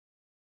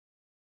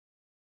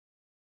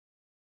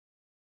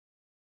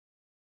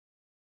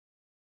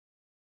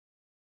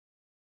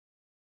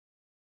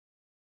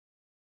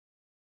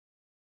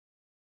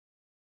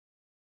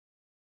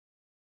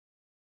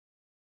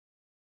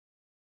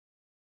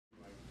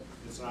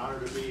It's an honor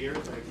to be here.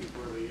 Thank you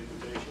for the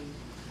invitation.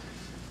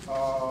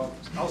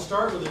 I'll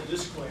start with a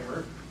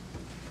disclaimer.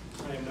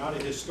 I am not a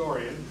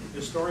historian.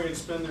 Historians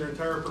spend their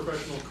entire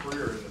professional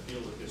career in the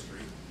field of history.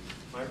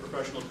 My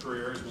professional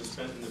career has been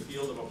spent in the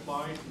field of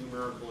applied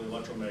numerical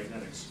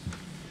electromagnetics.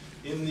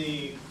 In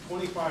the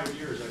 25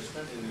 years I've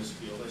spent in this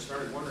field, I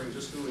started wondering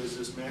just who is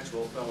this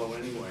Maxwell fellow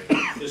anyway.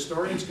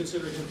 Historians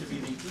consider him to be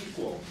the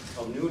equal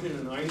of Newton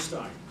and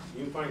Einstein.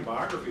 You can find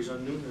biographies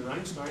on Newton and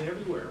Einstein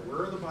everywhere.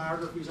 Where are the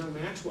biographies on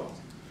Maxwell?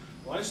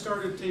 Well, I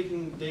started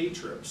taking day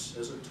trips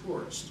as a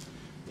tourist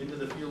into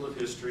the field of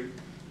history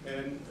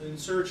and in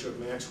search of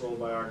Maxwell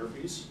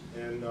biographies,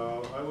 and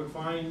I would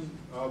find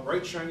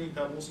bright shiny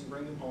pebbles and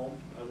bring them home.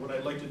 What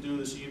I'd like to do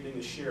this evening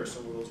is share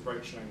some of those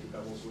bright shiny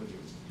pebbles with you.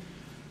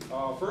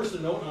 First,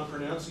 a note on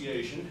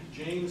pronunciation.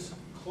 James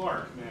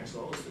Clerk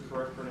Maxwell is the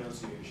correct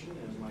pronunciation,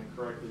 as Mike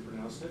correctly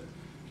pronounced it.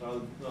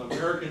 The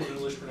American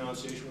English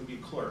pronunciation would be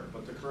Clerk,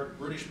 but the correct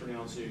British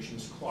pronunciation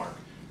is Clark.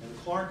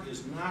 And Clark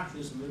is not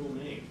his middle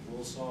name.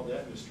 We'll solve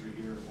that mystery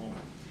here in a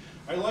moment.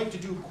 I like to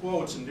do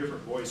quotes in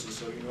different voices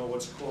so you know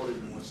what's quoted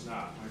and what's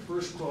not. My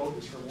first quote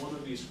is from one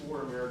of these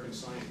 4 American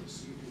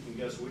scientists. See if you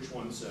can guess which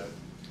one said.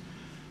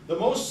 The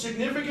most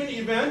significant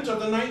event of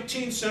the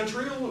 19th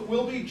century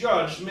will be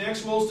judged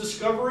Maxwell's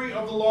discovery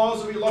of the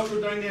laws of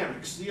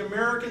electrodynamics. The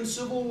American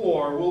Civil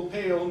War will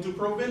pale into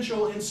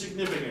provincial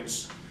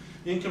insignificance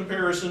in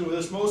comparison with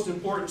this most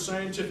important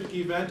scientific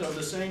event of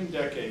the same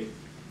decade.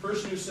 The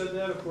person who said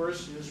that, of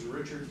course, is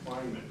Richard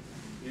Feynman.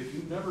 If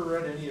you've never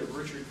read any of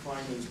Richard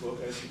Feynman's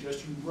book, I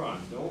suggest you run,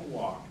 don't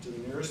walk, to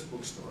the nearest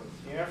bookstore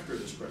after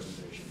this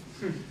presentation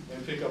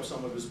and pick up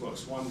some of his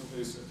books. One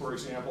is, for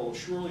example,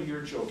 Surely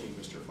You're Joking,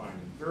 Mr. Feynman.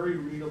 Very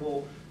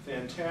readable,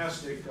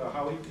 fantastic,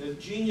 a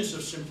genius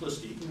of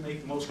simplicity. He can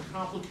make the most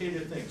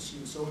complicated things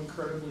seem so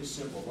incredibly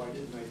simple. Why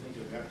didn't I think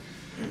of that?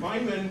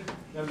 Feynman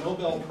got a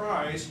Nobel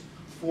Prize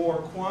for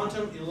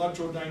quantum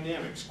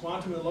electrodynamics.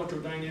 Quantum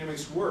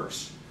electrodynamics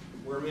works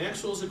where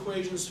Maxwell's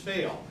equations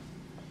fail.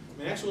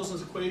 Maxwell's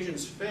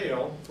equations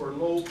fail for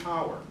low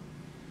power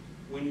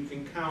when you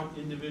can count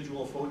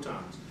individual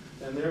photons.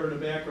 And there in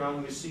the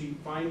background we see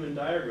Feynman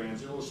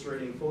diagrams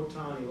illustrating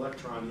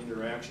photon-electron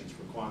interactions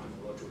for quantum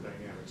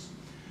electrodynamics.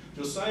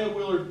 Josiah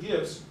Willard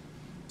Gibbs,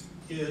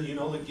 you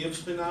know the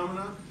Gibbs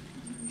phenomenon?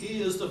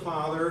 He is the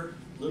father,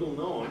 little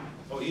known,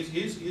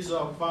 he's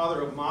a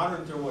father of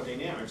modern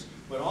thermodynamics,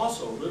 but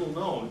also little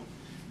known,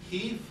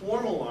 he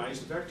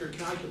formalized vector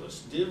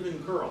calculus, div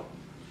and curl,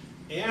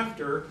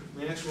 after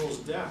Maxwell's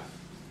death.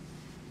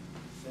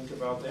 Think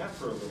about that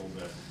for a little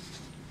bit.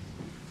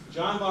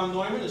 John von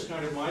Neumann is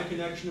kind of my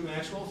connection to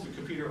Maxwell through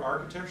computer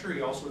architecture.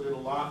 He also did a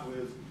lot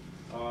with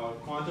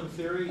quantum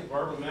theory.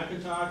 Barbara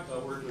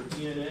McIntosh worked with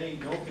DNA.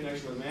 No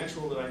connection with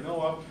Maxwell that I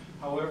know of.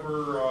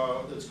 However,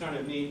 it's kind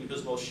of neat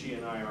because both she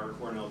and I are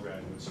Cornell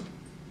graduates.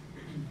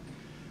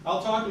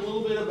 I'll talk a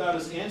little bit about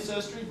his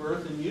ancestry,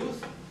 birth, and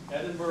youth.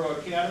 Edinburgh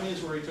Academy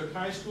is where he took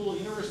high school.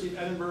 University of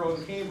Edinburgh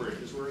in Cambridge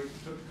is where he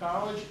took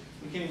college.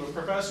 Became a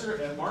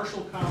professor at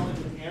Marshall College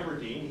in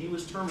Aberdeen. He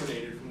was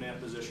terminated from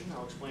that position.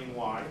 I'll explain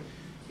why.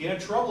 He had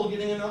trouble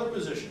getting another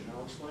position.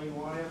 I'll explain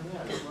why on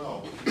that as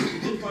well. He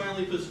did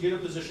finally get a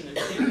position at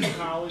King's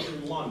College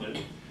in London,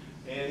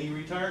 and he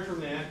retired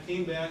from that,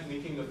 came back and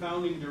became the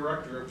founding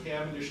director of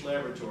Cavendish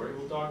Laboratory.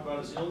 We'll talk about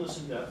his illness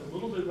and death, a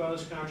little bit about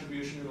his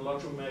contribution in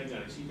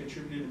electromagnetics. He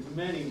contributed in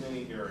many,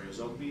 many areas.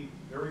 I'll be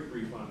very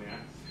brief on that.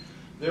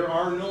 There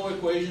are no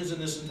equations in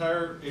this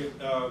entire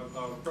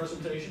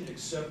presentation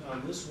except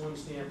on this one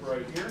stamp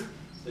right here.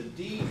 The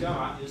d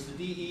dot is the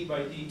dE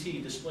by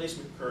dt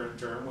displacement current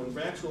term. When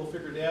Maxwell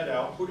figured that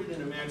out, put it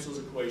into Maxwell's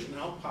equation,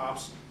 out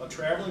pops a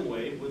traveling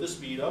wave with the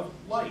speed of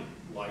light.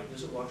 Light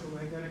is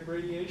electromagnetic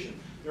radiation.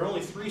 There are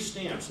only 3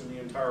 stamps in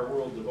the entire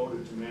world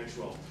devoted to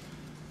Maxwell,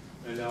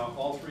 and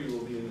all 3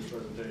 will be in this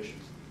presentation.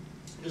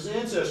 His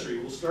ancestry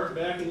will start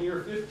back in the year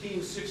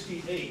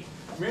 1568.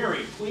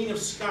 Mary, Queen of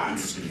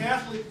Scots,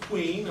 Catholic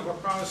queen of a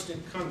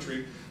Protestant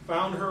country,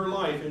 found her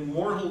life in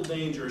mortal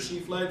danger. She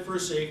fled for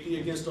safety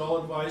against all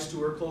advice to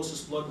her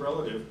closest blood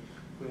relative,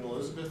 Queen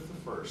Elizabeth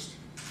I.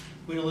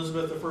 Queen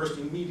Elizabeth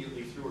I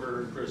immediately threw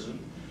her in prison.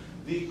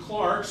 The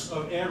Clarks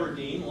of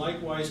Aberdeen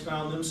likewise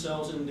found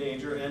themselves in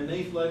danger, and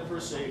they fled for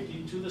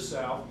safety to the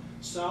south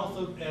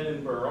of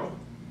Edinburgh,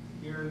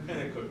 here in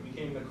Pennacook,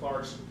 became the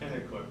Clarks of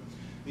Pennacook.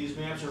 These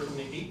maps are from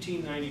the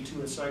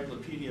 1892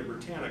 Encyclopedia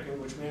Britannica,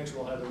 in which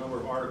Maxwell had a number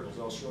of articles.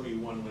 I'll show you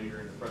one later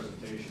in the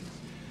presentation.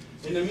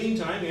 In the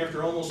meantime,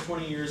 after almost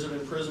 20 years of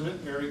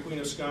imprisonment, Mary, Queen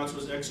of Scots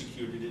was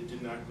executed. It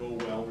did not go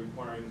well,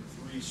 requiring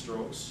 3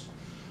 strokes.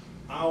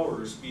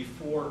 Hours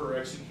before her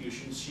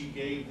execution, she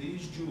gave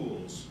these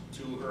jewels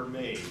to her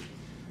maid.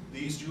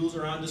 These jewels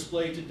are on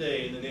display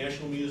today in the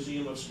National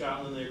Museum of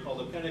Scotland. They're called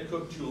the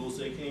Pennacook jewels.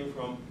 They came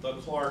from the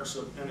Clarks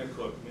of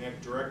Pennacook,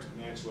 direct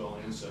Maxwell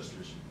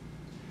ancestors.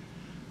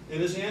 In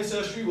his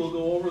ancestry, we'll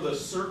go over the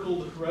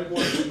circled red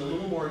ones in a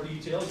little more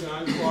detail.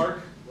 John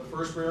Clark, the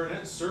 1st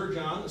Baronet, Sir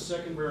John, the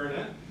 2nd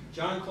Baronet,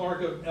 John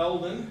Clark of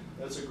Eldon,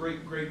 that's a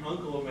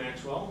great-great-uncle of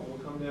Maxwell, and we'll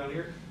come down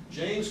here.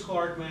 James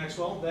Clerk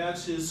Maxwell,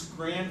 that's his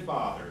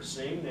grandfather,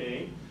 same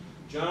name.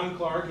 John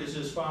Clark is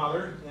his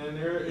father, and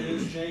there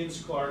is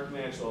James Clerk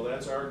Maxwell,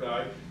 that's our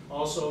guy.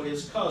 Also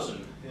his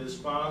cousin, his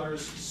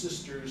father's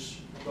sister's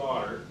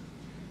daughter,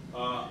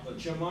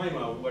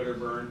 Jemima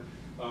Wedderburn,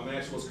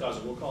 Maxwell's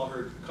cousin. We'll call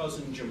her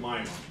Cousin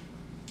Jemima.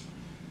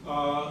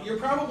 You're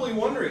probably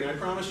wondering, I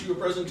promised you a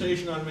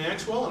presentation on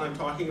Maxwell, and I'm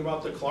talking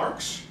about the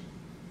Clarks.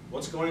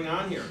 What's going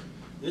on here?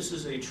 This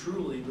is a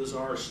truly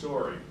bizarre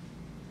story.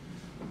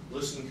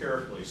 Listen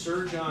carefully.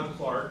 Sir John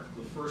Clark,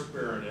 the first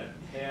baronet,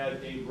 had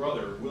a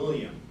brother,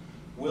 William.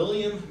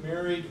 William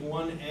married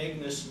one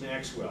Agnes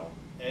Maxwell.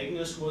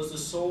 Agnes was the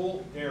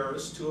sole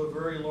heiress to a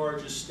very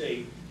large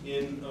estate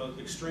in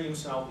extreme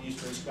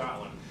southeastern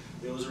Scotland.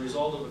 It was a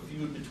result of a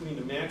feud between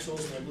the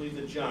Maxwells and I believe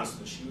the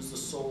Johnsons. She was the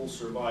sole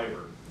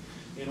survivor.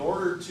 In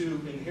order to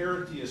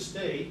inherit the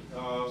estate,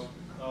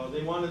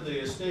 they wanted the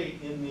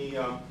estate in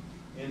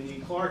the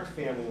Clark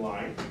family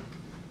line.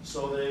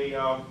 So they,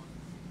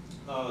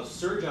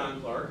 Sir John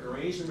Clark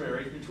arranged a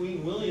marriage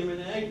between William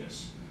and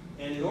Agnes.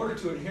 And in order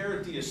to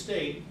inherit the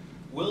estate,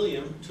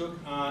 William took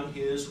on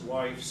his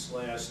wife's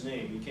last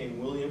name, became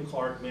William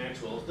Clerk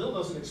Maxwell. It still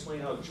doesn't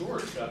explain how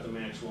George got the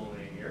Maxwell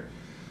name here.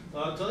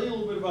 I'll tell you a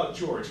little bit about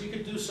George. He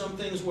could do some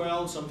things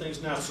well and some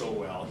things not so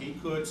well. He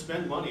could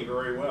spend money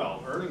very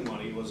well. Earning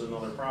money was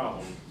another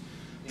problem.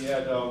 He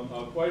had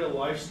quite a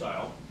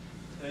lifestyle.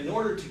 In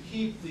order to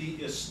keep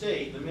the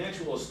estate, the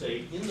Maxwell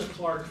estate, in the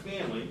Clark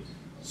family,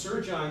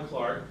 Sir John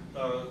Clark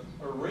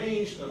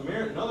arranged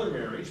another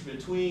marriage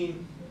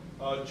between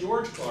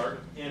George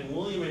Clark and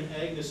William and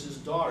Agnes's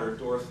daughter,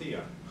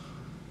 Dorothea.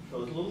 So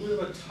there's a little bit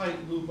of a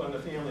tight loop on the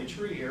family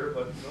tree here,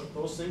 but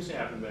those things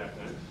happened back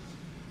then.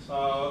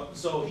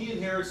 So he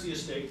inherits the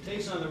estate,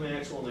 takes on the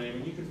Maxwell name,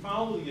 and you can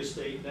follow the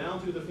estate down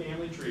through the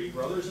family tree.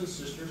 Brothers and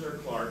sisters are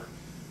Clark,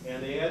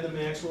 and they add the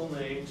Maxwell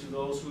name to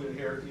those who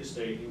inherit the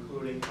estate,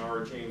 including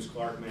our James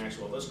Clerk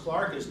Maxwell. This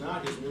Clark is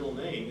not his middle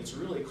name. It's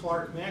really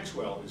Clerk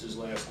Maxwell is his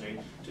last name.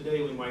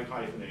 Today we might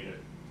hyphenate it.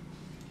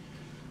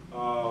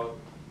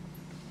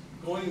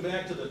 Going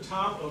back to the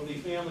top of the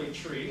family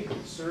tree,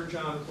 Sir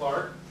John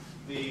Clark,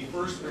 the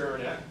first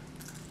baronet,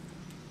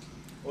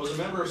 was a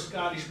member of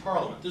Scottish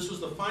Parliament. This was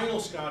the final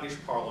Scottish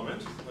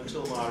Parliament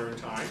until modern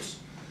times.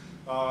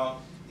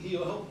 He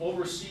helped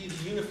oversee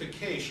the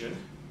unification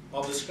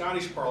of the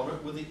Scottish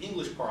Parliament with the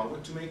English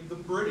Parliament to make the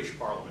British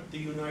Parliament, the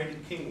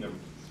United Kingdom.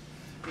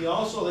 He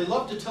also, they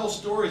loved to tell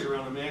stories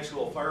around the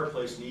Maxwell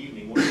fireplace in the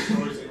evening. One of the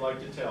stories they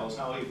liked to tell is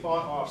how he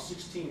fought off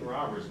 16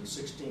 robbers in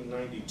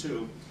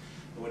 1692.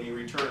 And when he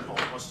returned home,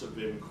 it must have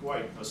been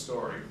quite a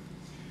story.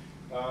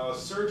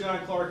 Sir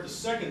John Clark, the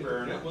second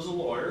baronet, was a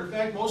lawyer. In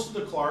fact, most of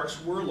the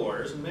Clarks were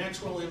lawyers, and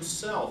Maxwell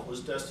himself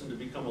was destined to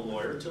become a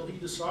lawyer until he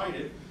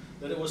decided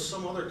that it was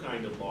some other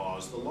kind of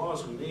laws, the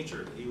laws of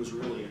nature, that he was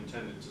really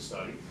intended to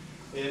study.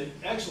 An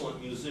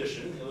excellent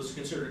musician. It was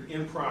considered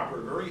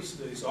improper,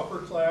 he's upper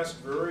class,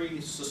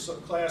 very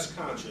class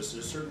conscious.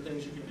 There's certain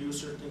things you can do,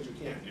 certain things you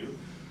can't do.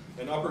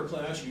 In upper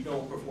class, you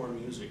don't perform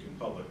music in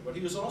public. But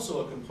he was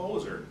also a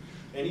composer,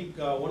 and he,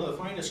 one of the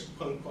finest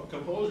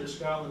composers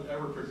Scotland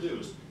ever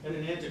produced, and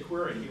an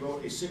antiquarian. He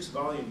wrote a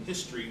 6-volume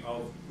history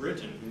of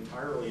Britain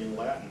entirely in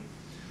Latin.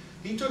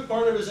 He took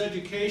part of his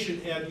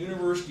education at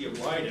University of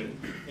Leiden,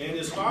 and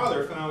his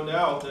father found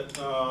out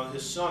that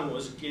his son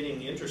was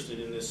getting interested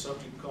in this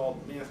subject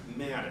called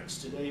mathematics.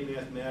 Today,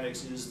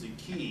 mathematics is the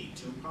key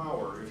to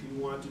power if you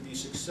want to be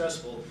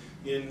successful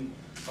in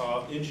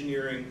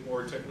engineering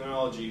or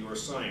technology or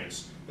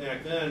science.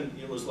 Back then,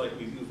 it was like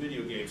we do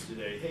video games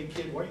today. Hey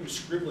kid, why are you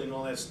scribbling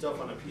all that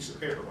stuff on a piece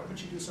of paper? Why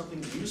don't you do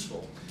something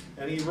useful?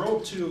 And he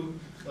wrote to,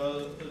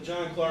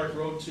 John Clark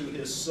wrote to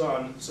his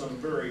son some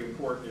very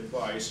important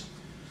advice.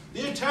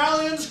 The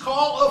Italians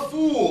call a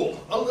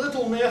fool a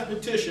little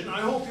mathematician.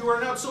 I hope you are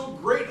not so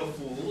great a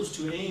fool as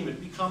to aim at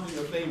becoming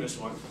a famous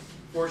one.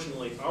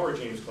 Fortunately, our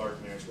James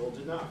Clerk Maxwell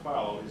did not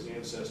follow his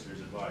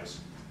ancestors' advice.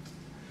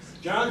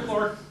 John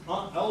Clark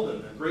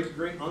Eldon, a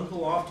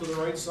great-great-uncle off to the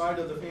right side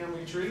of the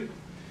family tree,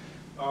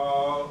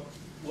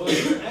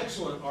 was an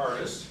excellent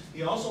artist.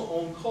 He also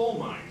owned coal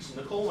mines. In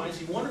the coal mines,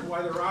 he wondered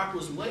why the rock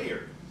was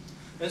layered.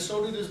 And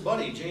so did his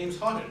buddy, James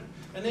Hutton.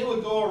 And they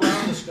would go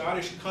around the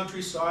Scottish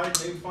countryside,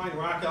 they would find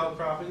rock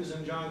outcroppings,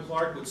 and John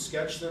Clark would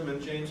sketch them, and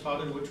James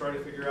Hutton would try to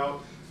figure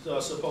out,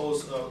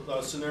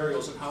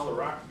 scenarios and how the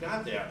rock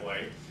got that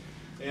way.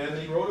 And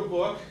he wrote a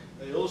book,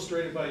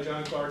 illustrated by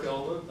John Clark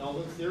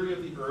Eldon, Theory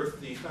of the Earth,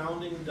 the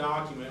founding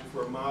document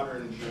for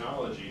modern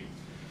geology.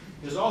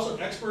 He was also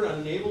an expert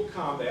on naval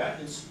combat,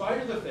 in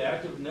spite of the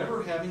fact of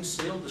never having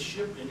sailed a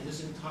ship in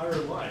his entire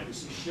life. You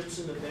see ships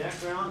in the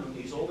background, and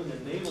he's holding a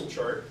naval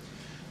chart.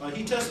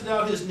 He tested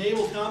out his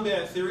naval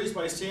combat theories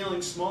by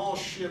sailing small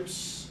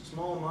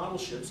model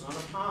ships on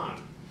a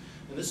pond.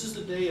 And this is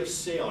the day of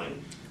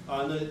sailing.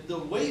 The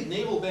way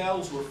naval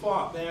battles were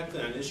fought back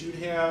then is you'd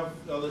have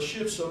the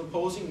ships of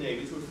opposing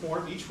navies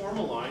would each form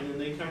a line,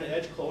 and they kind of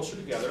edge closer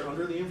together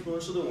under the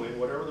influence of the wind,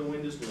 whatever the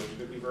wind is doing. It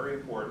could be very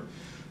important.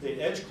 They'd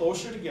edge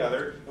closer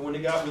together, and when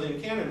they got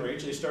within cannon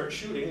range, they start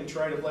shooting and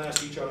try to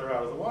blast each other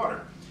out of the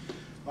water.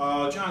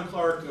 John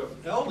Clark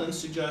of Eldon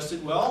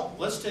suggested, well,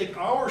 let's take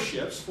our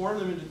ships, form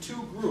them into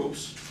two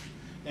groups,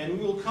 and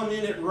we will come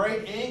in at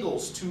right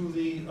angles to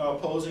the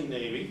opposing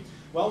navy.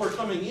 While we're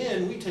coming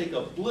in, we take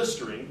a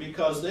blistering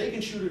because they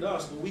can shoot at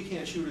us, but we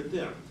can't shoot at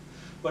them.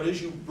 But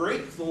as you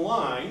break the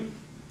line,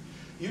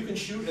 you can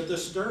shoot at the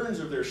sterns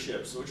of their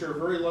ships, which are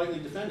very lightly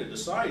defended. The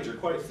sides are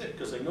quite thick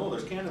because they know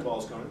there's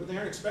cannonballs coming, but they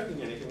aren't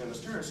expecting anything on the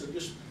stern. So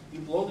just you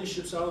blow these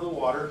ships out of the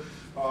water.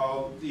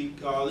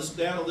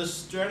 This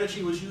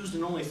strategy was used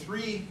in only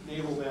 3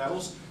 naval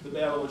battles: the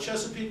Battle of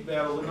Chesapeake,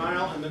 Battle of the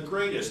Nile, and the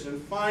greatest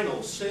and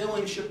final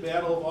sailing ship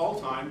battle of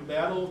all time,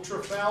 Battle of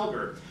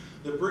Trafalgar.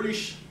 The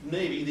British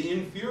Navy, the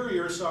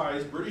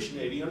inferior-sized British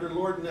Navy under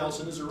Lord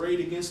Nelson, is arrayed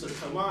against the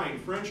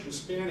combined French and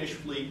Spanish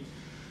fleet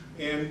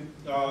and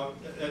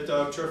at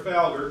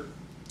Trafalgar,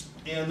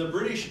 and the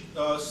British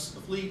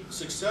fleet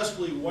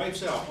successfully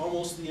wipes out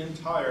almost the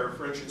entire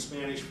French and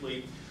Spanish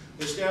fleet,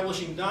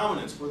 establishing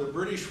dominance for the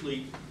British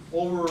fleet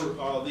over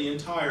the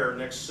entire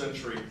next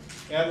century.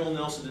 Admiral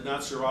Nelson did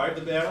not survive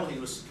the battle. He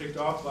was picked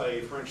off by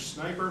a French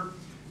sniper.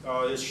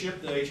 His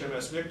ship, the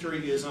HMS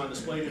Victory, is on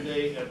display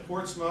today at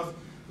Portsmouth.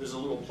 There's a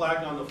little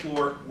plaque on the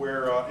floor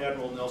where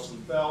Admiral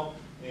Nelson fell,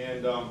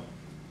 and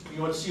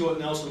you want to see what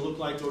Nelson looked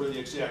like, go to the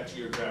exact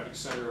geographic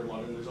center of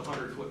London. There's a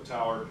 100-foot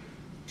tower,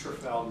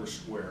 Trafalgar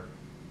Square.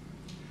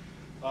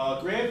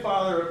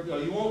 Grandfather,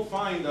 you won't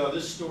find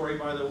this story,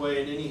 by the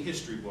way, in any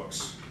history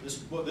books.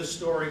 This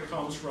story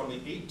comes from the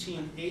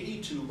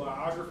 1882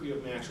 biography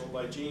of Maxwell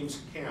by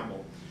James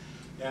Campbell.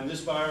 And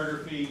this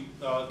biography,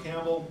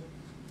 Campbell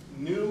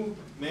knew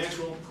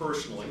Maxwell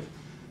personally.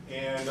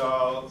 And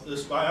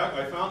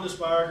I found this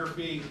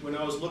biography when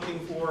I was looking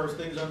for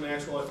things on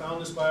Maxwell. I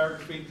found this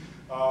biography,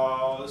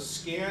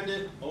 scanned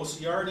it,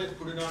 OCR'd it,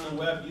 put it on the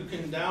web. You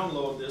can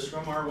download this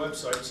from our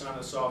website,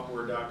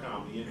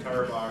 sonasoftware.com. The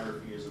entire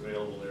biography is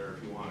available there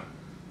if you want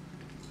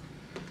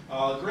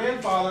it.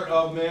 Grandfather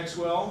of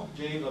Maxwell,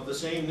 James, of the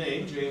same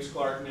name, James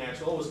Clerk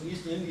Maxwell, was an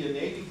East India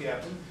Navy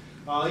captain.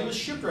 He was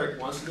shipwrecked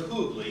once in the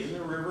Hooghly in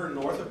the river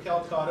north of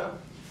Calcutta.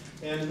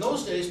 And in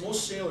those days,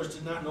 most sailors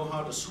did not know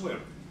how to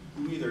swim.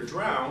 You either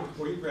drowned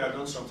or you grabbed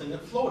on something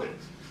that floated.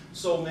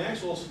 So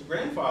Maxwell's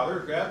grandfather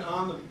grabbed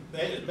on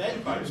the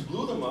bagpipes,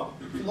 blew them up,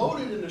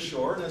 floated into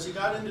shore, and as he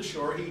got into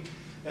shore, he,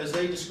 as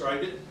they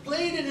described it,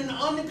 played in an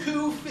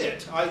uncouth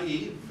fit,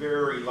 i.e.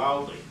 very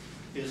loudly.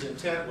 His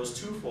intent was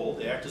twofold: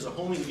 to act as a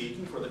homing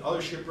beacon for the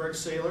other shipwrecked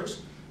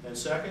sailors, and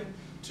second,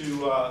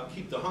 to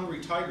keep the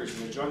hungry tigers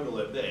in the jungle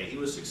at bay. He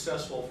was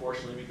successful,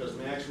 fortunately, because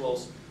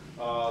Maxwell's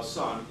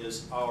son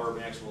is our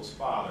Maxwell's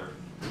father.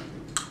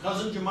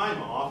 Cousin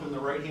Jemima, off in the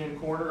right-hand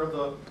corner of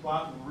the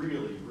plot,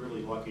 really,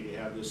 really lucky to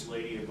have this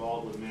lady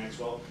involved with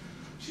Maxwell.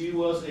 She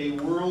was a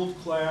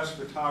world-class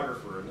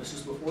photographer, and this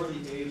is before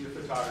the age of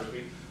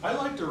photography. I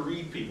like to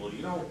read people.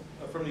 You know,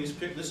 from these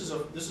this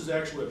is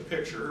actually a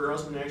picture. Her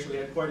husband actually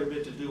had quite a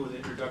bit to do with the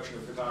introduction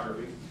of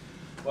photography.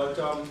 But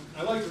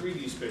I like to read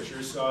these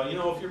pictures. You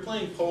know, if you're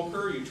playing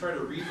poker, you try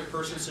to read the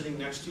person sitting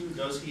next to you.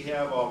 Does he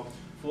have a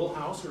full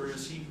house, or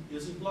is he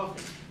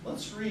bluffing?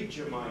 Let's read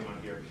Jemima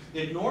here.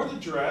 Ignore the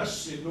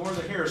dress, ignore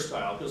the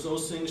hairstyle, because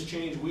those things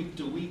change week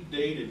to week,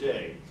 day to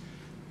day.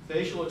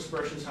 Facial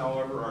expressions,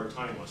 however, are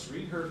timeless.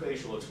 Read her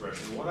facial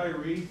expression. What I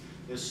read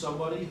is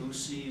somebody who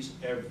sees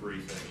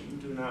everything. You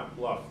do not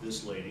bluff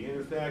this lady. And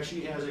in fact,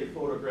 she has a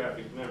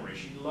photographic memory.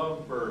 She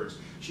loved birds.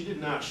 She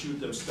did not shoot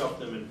them, stuff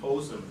them, and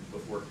pose them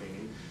before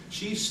painting.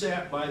 She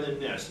sat by the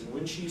nest, and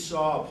when she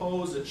saw a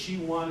pose that she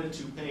wanted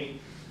to paint,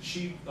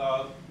 she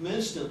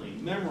instantly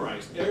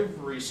memorized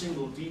every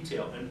single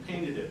detail and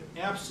painted it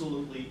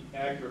absolutely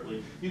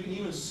accurately. You can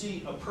even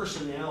see a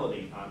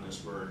personality on this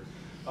bird.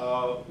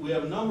 We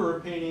have a number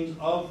of paintings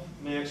of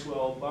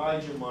Maxwell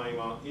by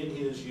Jemima in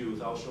his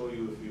youth. I'll show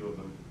you a few of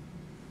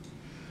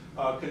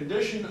them.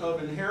 Condition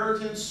of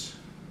inheritance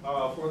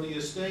for the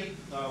estate.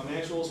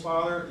 Maxwell's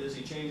father is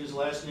he changed his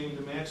last name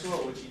to Maxwell,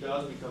 which he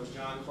does, becomes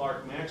John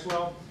Clark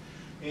Maxwell.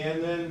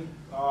 And then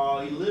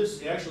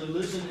he actually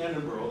lives in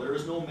Edinburgh. There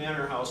is no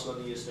manor house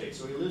on the estate.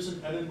 So he lives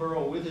in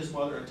Edinburgh with his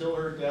mother until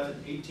her death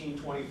in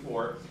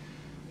 1824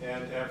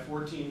 and at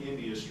 14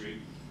 India Street.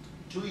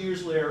 2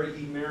 years later,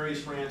 he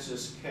marries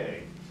Frances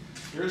Kay.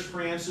 Here's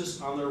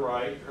Frances on the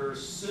right, her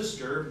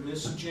sister,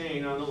 Miss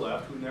Jane, on the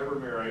left, who never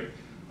married.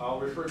 I'll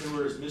refer to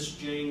her as Miss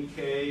Jane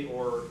Kay,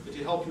 or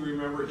to help you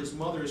remember, his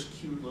mother's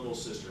cute little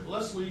sister.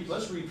 Let's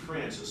read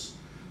Frances.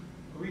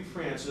 Read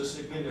Frances.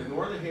 Again,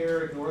 ignore the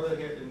hair, ignore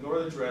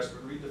the dress,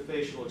 but read the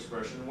facial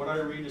expression. What I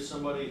read is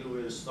somebody who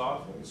is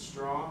thoughtful,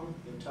 strong,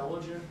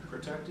 intelligent,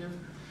 protective.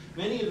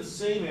 Many of the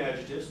same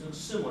adjectives,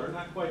 similar,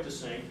 not quite the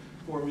same,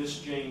 for Miss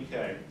Jane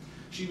Kay.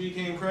 She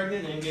became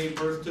pregnant and gave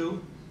birth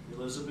to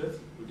Elizabeth,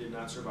 who did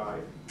not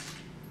survive.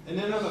 And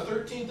then on the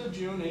 13th of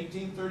June,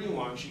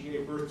 1831, she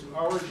gave birth to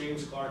our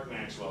James Clerk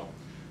Maxwell.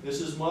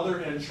 This is mother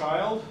and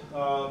child.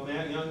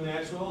 Young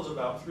Maxwell is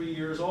about 3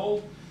 years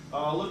old.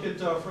 Look at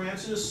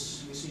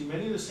Frances. You see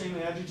many of the same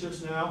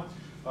adjectives now.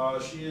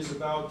 She is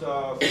about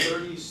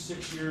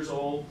 36 years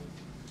old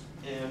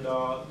and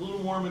a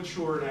little more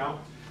mature now.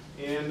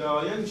 And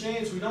in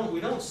James,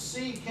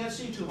 can't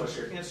see too much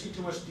here, can't see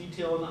too much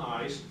detail in the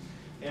eyes,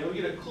 and we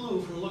get a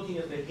clue from looking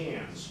at the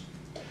hands.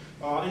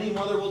 Any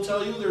mother will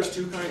tell you there's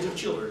two kinds of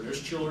children.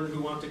 There's children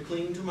who want to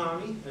cling to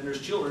mommy, and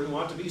there's children who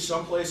want to be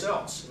someplace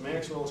else. And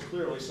Maxwell is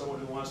clearly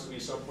someone who wants to be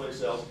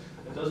someplace else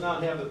and does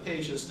not have the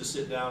patience to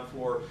sit down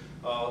for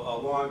a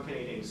long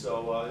painting,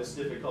 so it's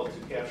difficult to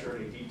capture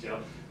any detail.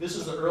 This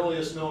is the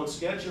earliest known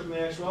sketch of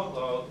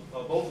Maxwell.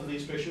 Both of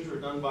these pictures were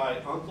done by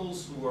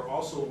uncles who are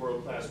also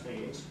world-class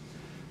paintings.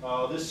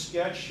 This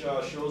sketch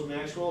shows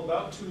Maxwell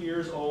about 2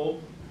 years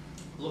old.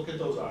 Look at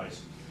those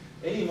eyes.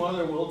 Any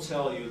mother will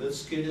tell you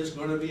this kid is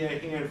going to be a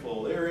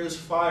handful. There is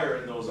fire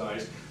in those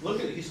eyes. Look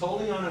at, he's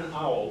holding on an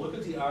owl. Look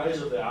at the eyes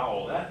of the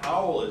owl. That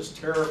owl is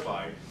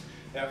terrified.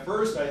 At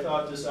first I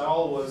thought this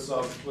owl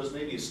was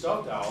maybe a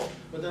stuffed owl,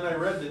 but then I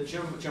read that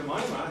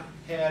Jemima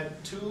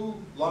had 2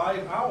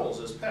 live owls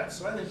as pets.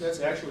 So I think that's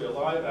actually a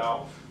live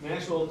owl.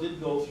 Maxwell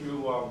did go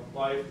through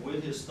life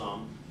with his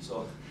thumb,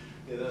 so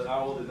the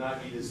owl did not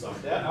eat his thumb.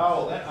 That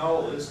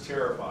owl is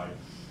terrified.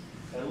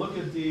 And look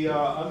at the,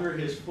 under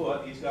his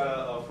foot, he's got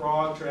a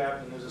frog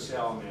trap, and there's a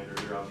salamander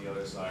here on the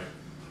other side.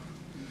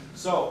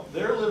 So,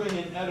 they're living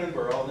in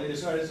Edinburgh, and they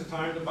decided it's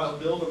time to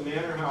build a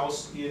manor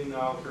house in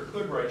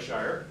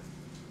Kirkcudbrightshire,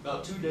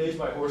 about 2 days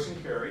by horse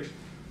and carriage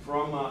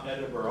from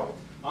Edinburgh.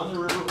 On the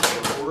River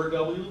Wore, Order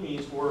W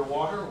means Order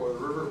Water, or the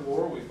River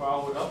Wore, we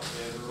follow it up,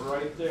 and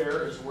right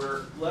there is where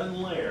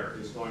Glenlair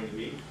is going to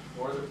be,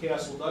 north of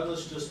Castle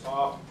Douglas, just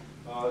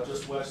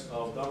west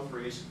of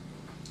Dumfries.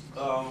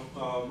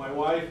 My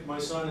wife, my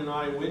son, and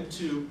I went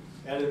to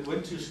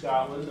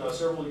Scotland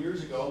several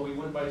years ago. We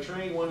went by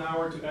train 1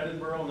 hour to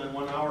Edinburgh, and then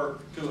 1 hour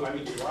to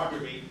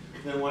Lockerbie,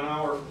 then 1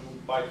 hour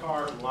by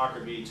car from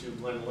Lockerbie to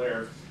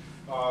Glenlair.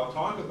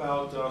 Talk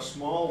about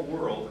small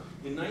world.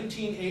 In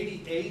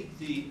 1988,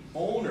 the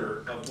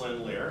owner of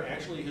Glenlair,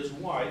 actually his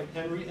wife,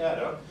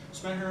 Henrietta,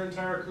 spent her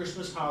entire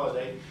Christmas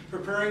holiday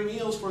preparing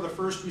meals for the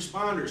first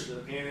responders to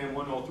the Pan Am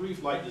 103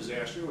 flight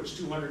disaster, which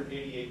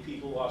 288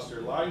 people lost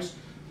their lives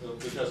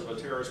because of a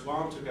terrorist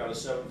bomb, took out a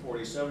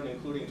 747,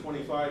 including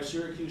 25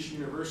 Syracuse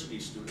University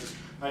students.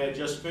 I had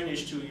just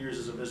finished 2 years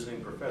as a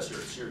visiting professor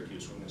at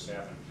Syracuse when this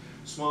happened.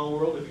 Small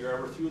world, if you're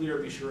ever through there,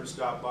 be sure and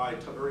stop by.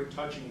 Very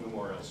touching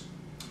memorials.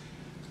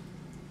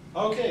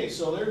 Okay,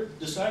 so they're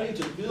deciding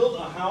to build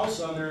a house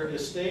on their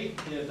estate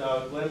in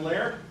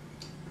Glenlair,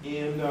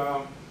 and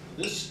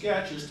this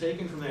sketch is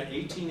taken from that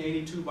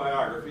 1882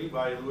 biography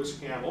by Lewis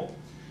Campbell.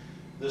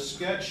 The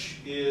sketch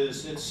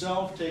is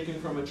itself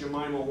taken from a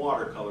Jemima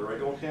watercolor. I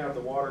don't have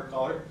the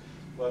watercolor,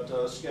 but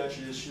the sketch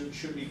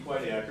should be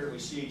quite accurate. We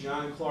see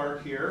John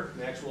Clark here,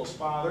 Maxwell's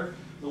father.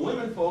 The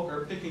women folk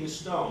are picking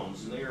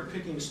stones, and they are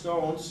picking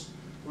stones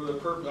for the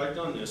purpose. I've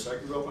done this. I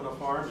grew up on a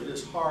farm. It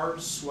is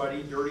hard,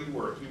 sweaty, dirty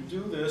work. You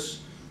do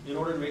this in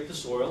order to make the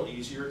soil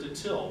easier to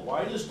till.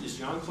 Why is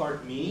John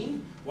Clark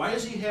mean? Why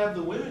does he have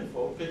the women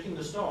folk picking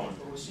the stones?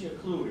 Well, we see a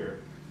clue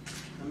here.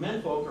 The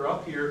men folk are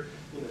up here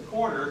in the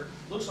corner.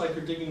 Looks like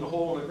they're digging a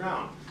hole in the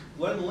ground.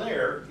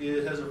 Glenlair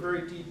has a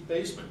very deep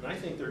basement, and I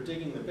think they're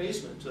digging the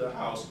basement to the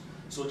house.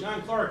 So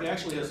John Clark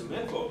actually has the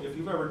men folk. If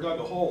you've ever dug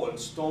a hole in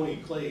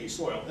stony, clayey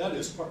soil, that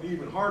is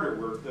even harder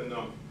work than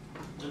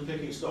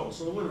picking stones.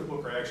 So the women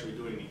folk are actually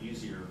doing the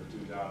easier of the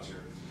 2 jobs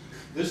here.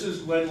 This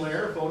is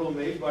Glenlair, a photo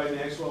made by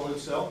Maxwell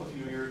himself a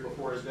few years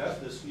before his death.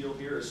 This field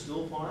here is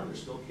still farmed.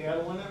 There's still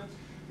cattle in it.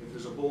 If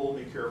there's a bull,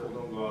 be careful,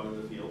 don't go out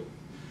in the field.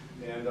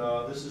 And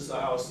this is the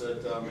house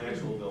that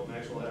Maxwell built.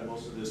 Maxwell had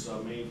most of this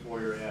main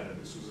foyer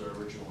added. This was their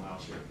original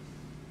house here.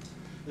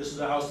 This is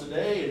the house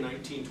today. In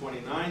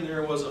 1929,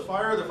 there was a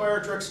fire. The fire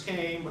trucks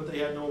came, but they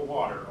had no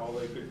water. All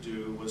they could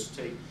do was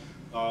take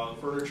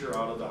furniture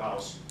out of the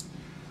house.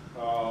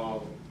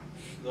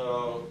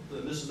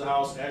 This is the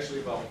house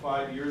actually about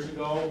 5 years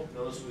ago.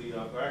 Notice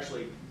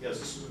yes,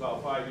 this is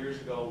about 5 years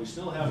ago. We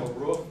still have a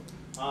roof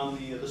on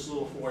this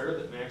little foyer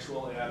that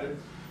Maxwell added.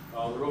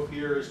 The roof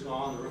here is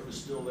gone. The roof is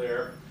still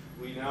there.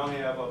 We now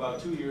have,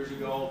 about 2 years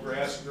ago,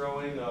 grass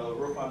growing. The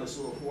roof on this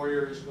little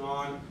foyer is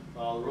gone.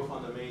 The roof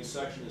on the main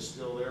section is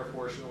still there,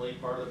 fortunately.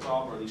 Part of the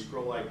problem are these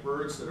crow-like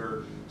birds that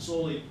are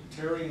slowly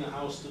tearing the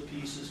house to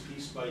pieces,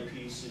 piece by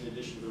piece, in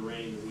addition to the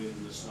rain, the wind,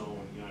 the snow,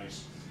 and the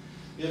ice.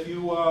 If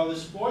you,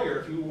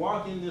 if you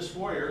walk in this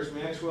foyer, as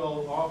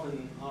Maxwell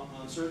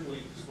most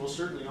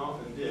certainly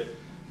often did,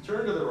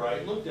 turn to the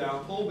right, look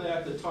down, pull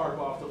back the tarp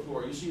off the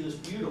floor. You see this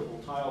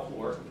beautiful tile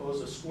floor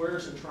composed of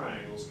squares and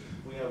triangles.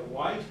 We have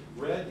white,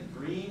 red,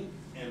 green,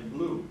 and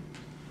blue.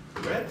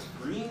 Red,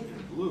 green,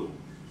 and blue.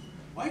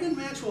 Why did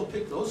Maxwell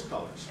pick those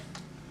colors?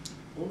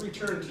 We'll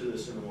return to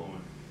this in a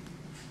moment.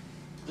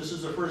 This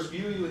is the first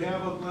view you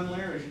have of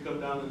Glenlair as you come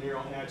down the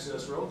narrow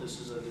access road. This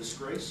is a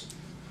disgrace.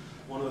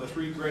 One of the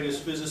 3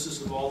 greatest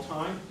physicists of all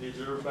time. They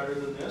deserve better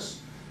than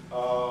this.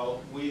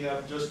 We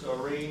have just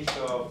arranged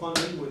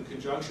funding in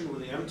conjunction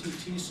with the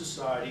MTT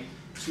Society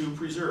to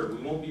preserve.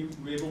 We won't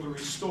be able to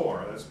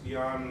restore. That's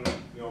beyond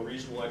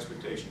reasonable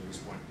expectation at this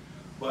point.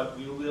 but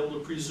we will be able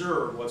to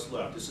preserve what's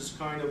left. This is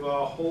kind of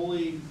a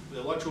holy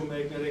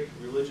electromagnetic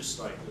religious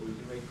site that we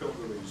can make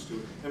pilgrimages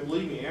to. And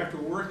believe me, after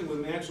working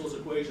with Maxwell's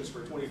equations for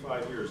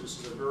 25 years, this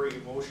is a very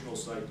emotional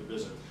site to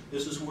visit.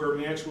 This is where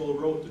Maxwell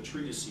wrote the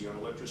treatise on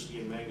electricity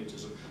and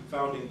magnetism,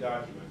 founding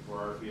document for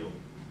our field.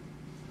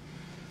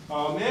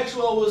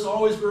 Maxwell was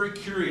always very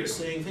curious,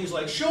 saying things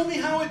like, "Show me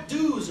how it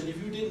does," and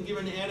if you didn't give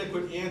an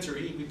adequate answer,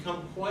 he'd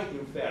become quite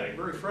emphatic,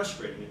 very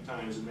frustrating at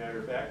times, as a matter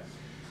of fact.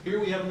 Here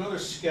we have another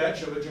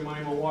sketch of a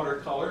Jemima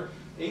watercolor,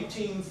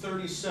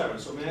 1837.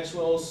 So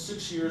Maxwell's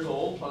 6 years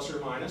old, plus or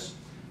minus.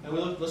 And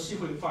let's see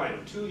if we can find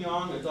him. Two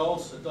young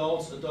adults,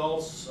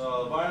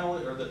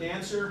 violin, or the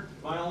dancer,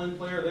 violin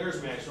player.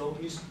 There's Maxwell.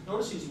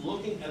 Notice he's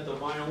looking at the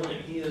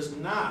violin. He is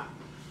not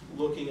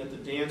looking at the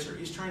dancer.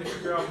 He's trying to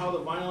figure out how the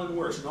violin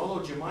works. And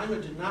although Jemima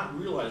did not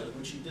realize it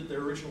when she did the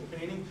original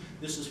painting,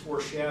 this is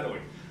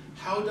foreshadowing.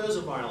 How does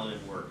a violin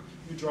work?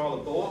 You draw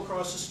the bow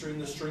across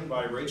the string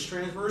vibrates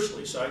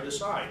transversely, side to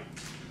side.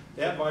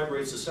 That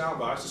vibrates the sound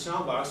box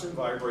then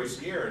vibrates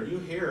the air, and you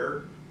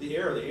hear the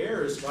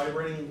air is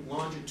vibrating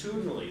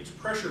longitudinally. It's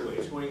pressure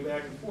waves going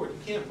back and forth.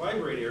 You can't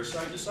vibrate air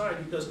side to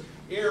side because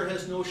air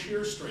has no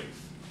shear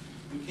strength.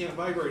 You can't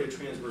vibrate a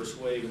transverse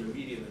wave in a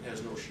medium that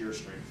has no shear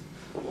strength.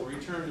 We'll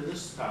return to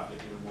this topic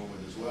in a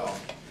moment as well.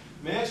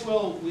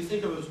 Maxwell, we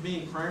think of as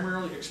being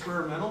primarily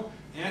experimental.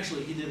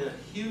 Actually, he did a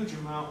huge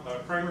amount,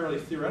 primarily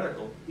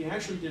theoretical. He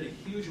actually did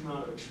a huge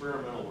amount of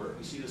experimental work.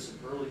 You see this at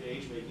early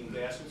age, making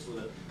baskets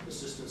with the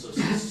assistance of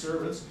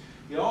servants.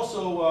 He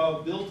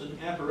also built an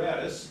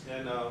apparatus,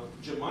 and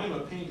Jemima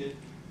painted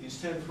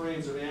these 10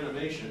 frames of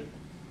animation.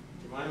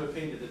 Jemima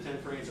painted the 10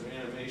 frames of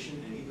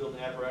animation, and he built an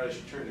apparatus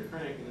you turn the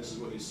crank, and this is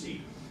what you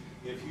see.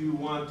 If you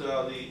want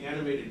the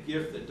animated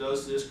GIF that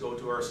does this, go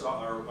to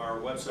our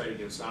website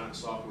again,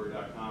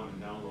 sonicsoftware.com,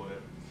 and download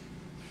it.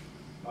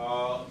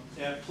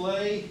 At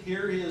play,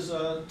 here is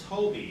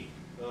Toby,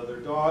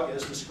 their dog,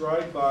 as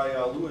described by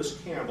Lewis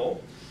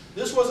Campbell.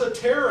 This was a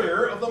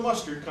terrier of the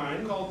mustard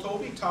kind called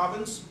Toby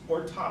Tobbins,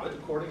 or Tobbit,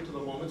 according to the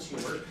moment's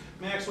humor.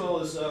 Maxwell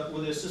is,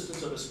 with the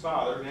assistance of his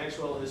father,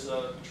 Maxwell is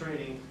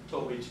training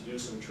Toby to do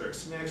some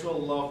tricks. Maxwell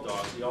loved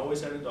dogs. He always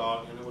had a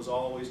dog, and it was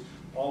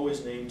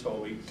always named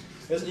Toby.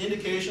 As an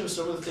indication of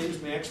some of the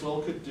things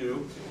Maxwell could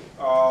do,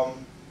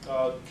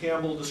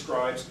 Campbell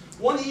describes,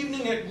 "One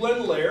evening at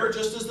Glenlair,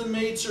 just as the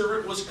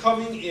maidservant was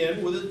coming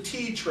in with a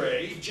tea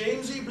tray,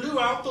 Jamesy blew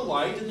out the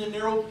light in the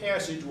narrow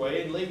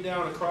passageway and laid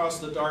down across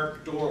the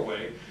dark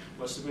doorway."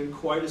 Must have been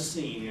quite a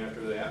scene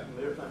after that,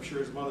 and I'm sure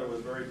his mother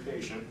was very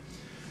patient.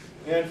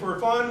 And for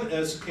fun,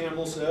 as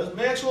Campbell says,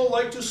 "Maxwell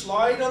liked to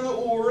slide on the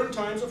oar in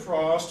times of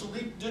frost, to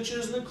leap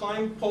ditches and to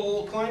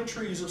climb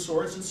trees of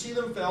sorts, and see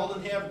them felled,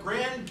 and have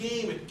grand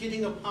game at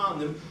getting upon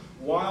them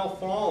while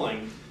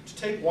falling. To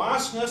take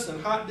wasp nests on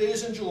hot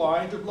days in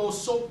July, and to blow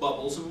soap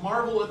bubbles and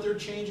marvel at their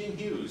changing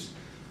hues."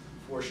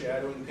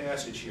 Foreshadowing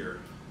passage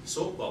here.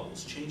 Soap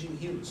bubbles, changing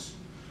hues.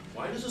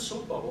 Why does a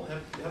soap bubble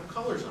have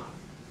colors on it?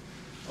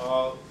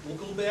 We'll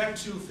go back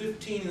to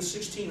 15 and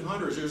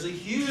 1600s. There's a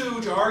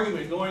huge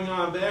argument going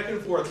on back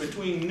and forth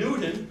between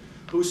Newton,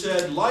 who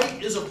said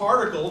light is a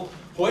particle,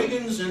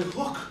 Huygens and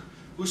Hooke,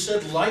 who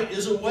said light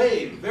is a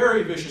wave.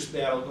 Very vicious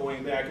battle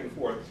going back and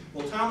forth.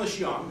 Well, Thomas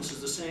Young, this is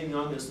the same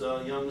Young as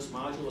the Young's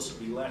modulus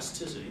of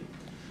elasticity,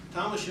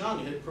 Thomas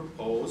Young had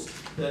proposed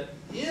that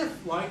if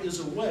light is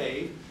a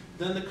wave,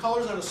 then the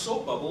colors on a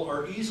soap bubble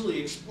are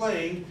easily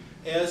explained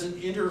as an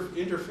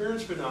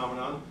interference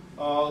phenomenon,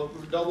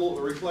 double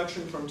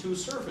reflection from two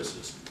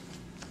surfaces.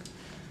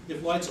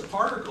 If light's a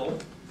particle,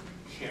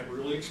 can't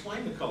really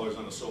explain the colors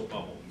on a soap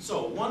bubble.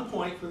 So 1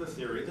 point for the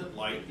theory that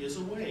light is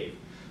a wave.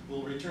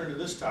 We'll return to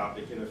this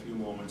topic in a few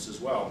moments as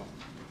well.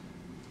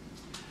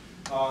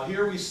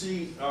 Here we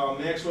see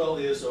Maxwell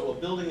is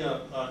building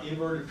an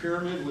inverted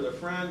pyramid with a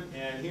friend,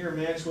 and here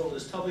Maxwell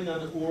is tubbing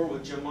on the oar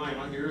with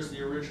Jemima. Here's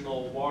the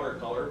original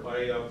watercolor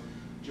by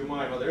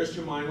Jemima. There's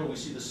Jemima. We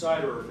see the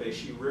side of her face.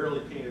 She rarely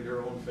painted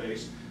her own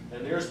face.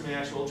 And there's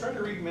Maxwell. Try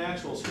to read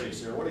Maxwell's face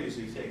there. What is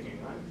he thinking?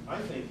 I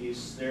think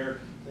he's there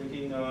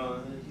thinking,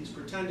 he's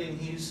pretending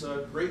he's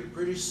a great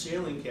British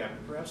sailing captain,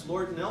 perhaps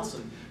Lord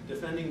Nelson,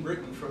 defending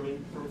Britain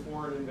from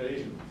foreign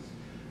invasion.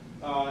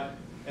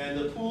 And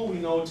the pool we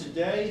know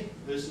today,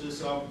 this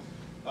is,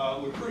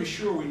 we're pretty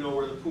sure we know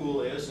where the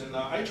pool is. And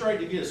I tried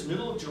to get, it's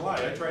middle of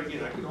July, I tried to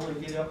get, I could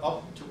only get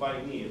up to my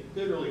knee. It's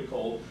bitterly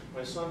cold.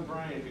 My son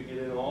Brian could get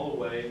in all the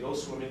way and go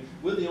swimming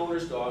with the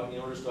owner's dog. And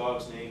the owner's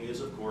dog's name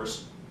is, of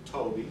course,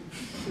 Toby.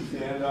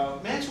 And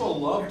Maxwell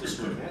loved to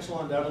swim.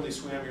 Maxwell undoubtedly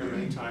swam here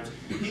many times.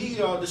 He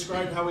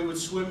described how he would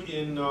swim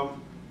in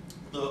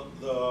the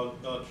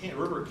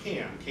River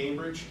Cam,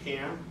 Cambridge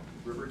Cam,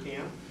 River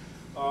Cam.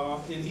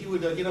 And he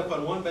would get up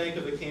on one bank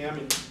of the Cam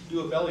and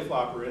do a belly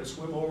flopper and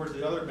swim over to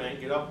the other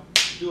bank, get up,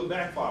 do a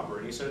back flopper.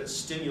 And he said it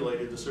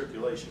stimulated the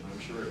circulation. I'm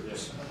sure it did.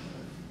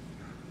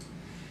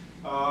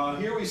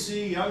 Here we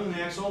see young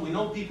Maxwell. We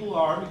know people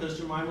are because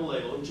Jemima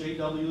labeled him.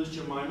 J.W. is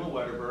Jemima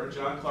Wedderburn.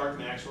 John Clerk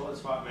Maxwell,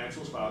 that's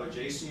Maxwell's father.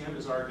 J.C.M.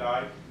 is our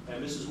guy.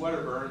 And Mrs.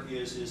 Wedderburn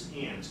is his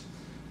aunt,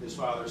 his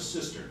father's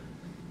sister.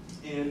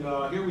 And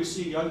here we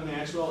see young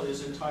Maxwell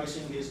is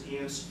enticing his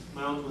aunt's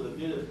mount with a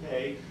bit of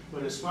hay,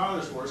 but his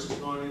father's horse has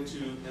gone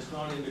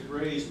into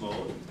graze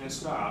mode and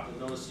stopped. And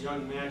notice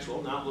young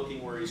Maxwell, not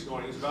looking where he's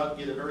going, he's about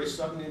to get a very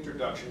sudden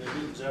introduction to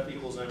Newton's F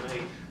equals ma,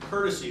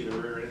 courtesy of the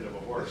rear end of a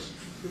horse.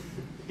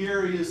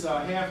 Here he is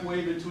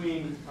halfway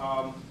between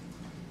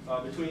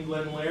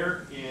Glen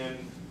Lair and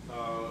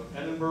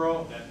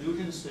Edinburgh at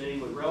Newton,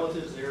 staying with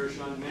relatives. There's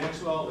young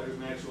Maxwell, there's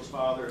Maxwell's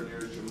father, and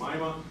there's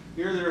Jemima.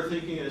 Here they're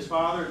thinking of his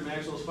father,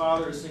 Maxwell's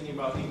father is thinking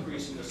about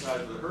increasing the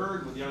size of the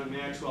herd with young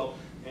Maxwell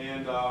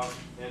and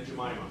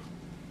Jemima.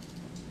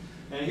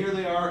 And here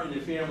they are in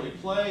a family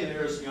play.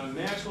 There's young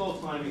Maxwell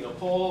climbing a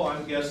pole.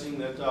 I'm guessing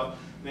that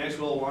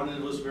Maxwell wanted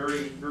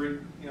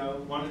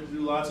to do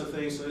lots of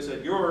things, so they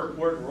said, your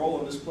important role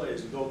in this play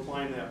is to go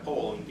climb that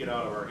pole and get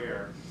out of our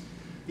hair.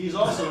 He's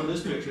also in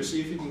this picture, see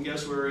if you can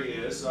guess where he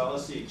is.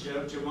 Let's see,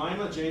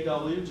 Jemima,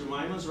 JW,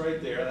 Jemima's right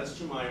there, that's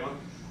Jemima.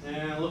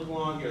 And look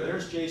along here,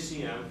 there's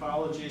JCM,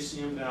 follow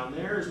JCM down,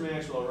 there's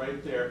Maxwell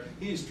right there.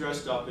 He's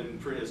dressed up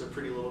as a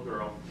pretty little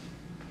girl.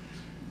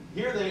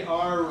 Here they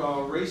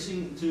are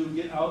racing to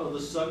get out of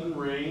the sudden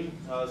rain.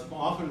 It's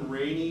often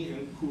rainy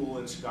and cool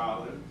in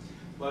Scotland.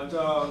 But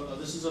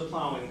this is a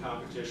plowing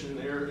competition.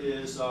 There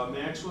is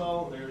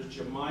Maxwell, there's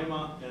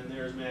Jemima, and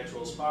there's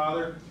Maxwell's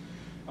father.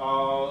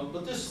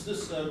 But this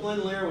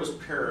Glen Lair was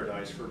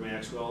paradise for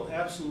Maxwell,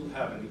 absolute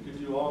heaven. He could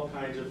do all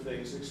kinds of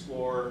things,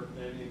 explore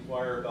and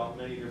inquire about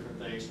many different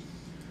things,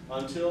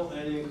 until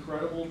an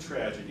incredible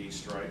tragedy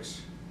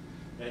strikes.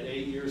 At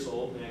 8 years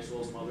old,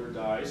 Maxwell's mother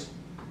dies.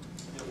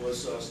 It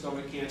was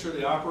stomach cancer.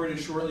 They operated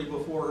shortly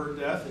before her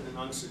death in an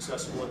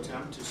unsuccessful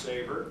attempt to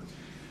save her.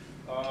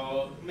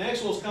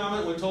 Maxwell's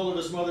comment when told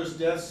of his mother's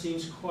death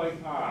seems quite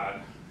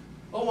odd.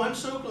 "Oh, I'm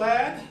so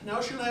glad.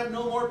 Now she'll have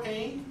no more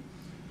pain."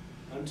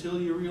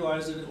 Until you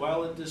realize that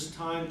while at this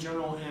time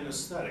general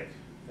anesthetic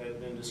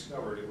had been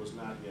discovered, it was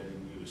not yet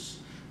in use.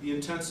 The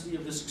intensity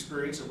of this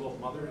experience of both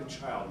mother and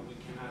child, we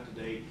cannot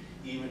today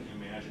even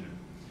imagine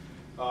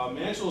it.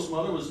 Maxwell's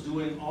mother was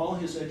doing all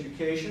his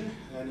education,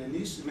 and in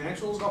these,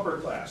 Maxwell's upper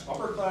class.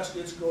 Upper class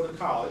kids go to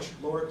college,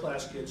 lower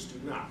class kids do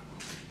not.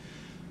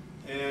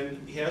 And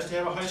he has to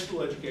have a high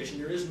school education.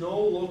 There is no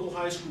local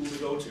high school to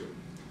go to.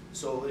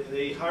 So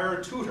they hire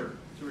a tutor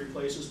to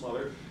replace his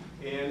mother.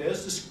 And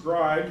as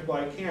described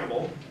by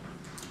Campbell,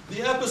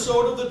 the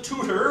episode of the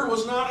tutor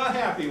was not a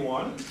happy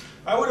one.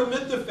 I would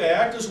omit the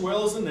fact, as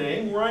well as the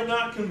name, were I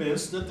not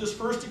convinced that this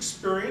first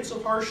experience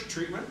of harsh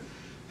treatment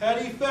had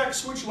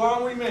effects which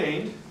long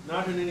remained,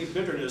 not in any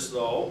bitterness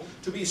though,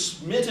 to be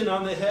smitten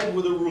on the head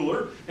with a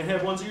ruler and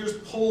have one's ears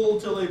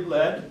pulled till they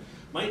bled,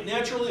 might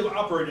naturally have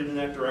operated in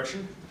that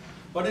direction,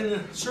 but in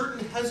a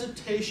certain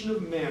hesitation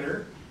of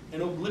manner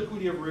and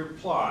obliquity of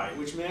reply,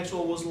 which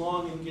Maxwell was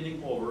long in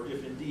getting over,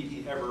 if indeed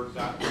he ever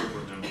got over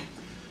them.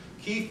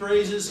 Key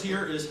phrases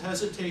here is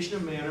hesitation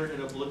of manner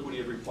and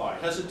obliquity of reply.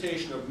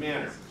 Hesitation of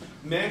manner.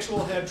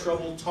 Maxwell had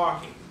trouble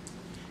talking.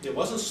 It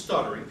wasn't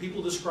stuttering.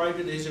 People described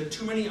it as he had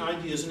too many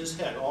ideas in his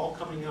head, all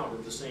coming out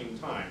at the same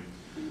time.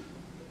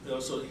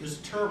 So he was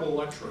a terrible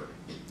lecturer.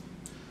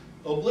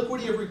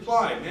 Obliquity of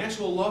reply.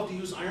 Maxwell loved to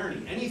use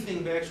irony.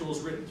 Anything Maxwell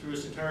has written through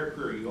his entire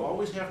career, you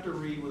always have to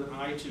read with an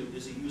eye to,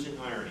 is he using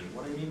irony?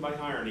 What I mean by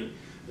irony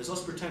is,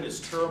 let's pretend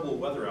it's terrible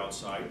weather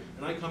outside,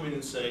 and I come in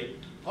and say,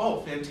 "Oh,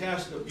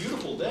 fantastic, a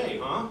beautiful day,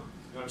 huh?"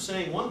 And I'm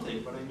saying one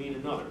thing, but I mean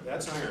another.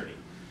 That's irony.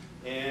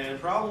 And the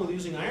problem with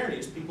using irony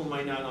is people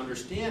might not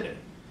understand it.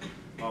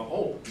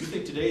 "Oh, you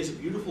think today is a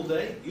beautiful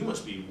day? You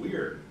must be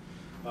weird."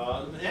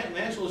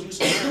 Maxwell's use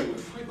of irony would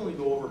frequently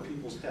go over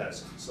people's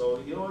heads,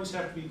 so you always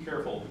have to be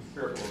careful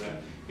of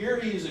that. Here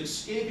he is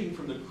escaping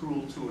from the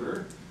cruel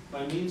tutor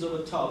by means of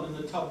a tub in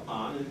the tub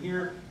pond, and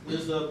here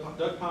is the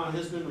duck pond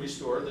has been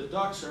restored. The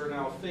ducks are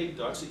now fake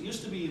ducks. It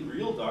used to be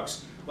real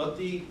ducks, but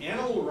the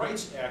animal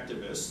rights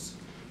activists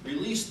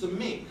released the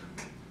mink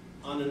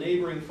on a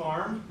neighboring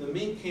farm. The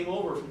mink came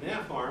over from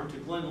that farm to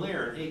Glen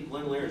Lair and ate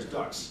Glen Lair's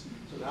ducks.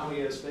 So now he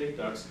has fake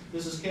ducks.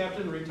 This is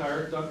Captain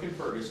Retired Duncan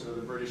Ferguson of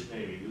the British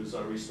Navy, who's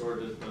restored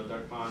the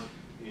duck pond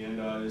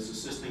and is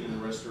assisting in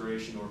the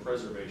restoration or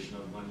preservation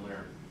of Glen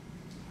Lair.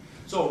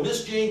 So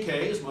Miss Jane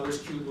Kay, his mother's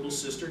cute little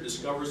sister,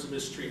 discovers the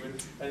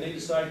mistreatment, and they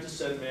decide to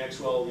send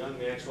Maxwell, young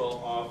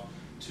Maxwell, off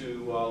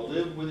to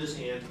live with his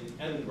aunt in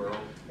Edinburgh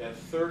at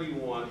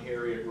 31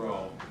 Harriet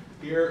Row.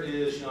 Here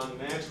is young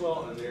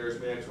Maxwell, and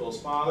there's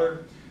Maxwell's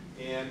father.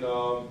 And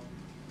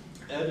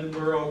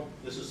Edinburgh,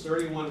 this is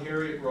 31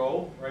 Harriet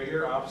Row, right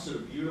here, opposite a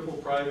beautiful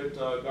private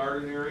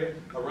garden area.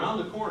 Around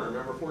the corner,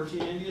 remember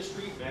 14 India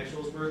Street,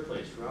 Maxwell's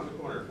birthplace. Around the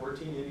corner,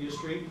 14 India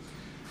Street.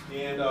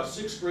 And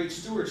 6th Great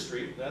Stewart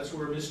Street, that's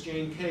where Miss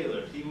Jane Kay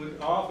lived. He would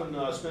often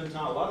spend a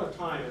lot of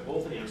time at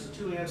both aunts. The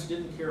two aunts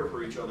didn't care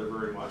for each other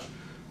very much,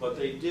 but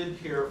they did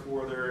care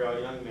for their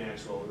young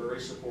Maxwell,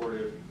 very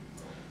supportive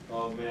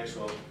of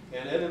Maxwell.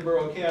 And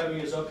Edinburgh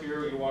Academy is up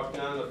here. You walk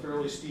down a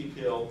fairly steep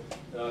hill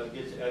to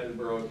get to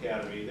Edinburgh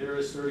Academy. There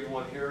is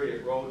 31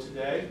 Harriet Row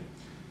today.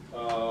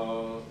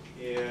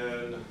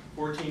 And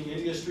 14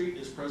 India Street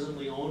is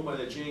presently owned by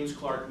the James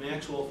Clerk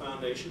Maxwell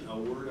Foundation. A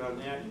word on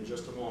that in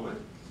just a moment.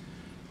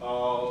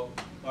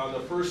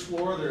 first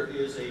floor, there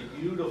is a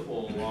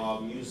beautiful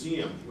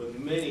museum with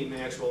many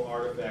Maxwell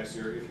artifacts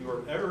there. If you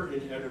are ever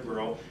in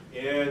Edinburgh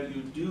and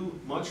you do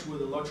much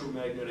with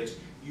electromagnetics,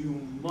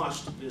 you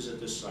must visit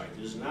this site.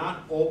 It is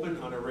not open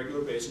on a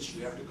regular basis.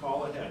 You have to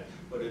call ahead,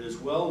 but it is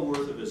well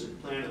worth a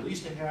visit. Plan at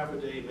least a half a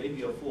day,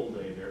 maybe a full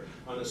day there.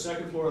 On the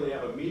second floor, they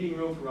have a meeting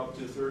room for up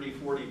to 30,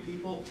 40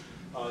 people.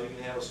 You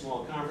can have a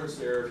small conference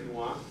there if you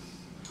want.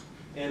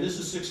 And this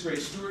is 6th grade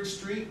Stewart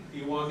Street.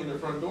 You walk in the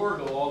front door,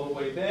 go all the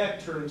way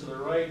back, turn to the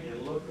right,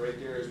 and look, right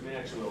there is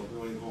Maxwell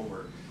doing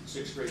homework.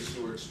 6th grade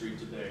Stewart Street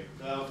today.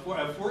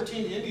 At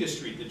 14 India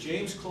Street, the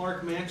James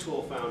Clerk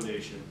Maxwell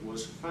Foundation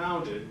was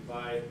founded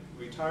by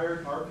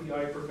retired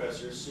RPI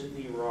professor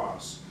Sidney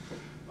Ross.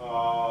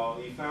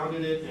 He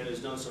founded it and has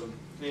done some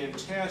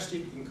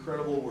fantastic,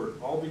 incredible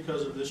work, all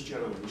because of this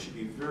gentleman. We should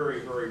be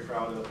very, very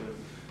proud of him.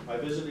 I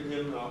visited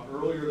him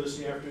earlier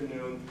this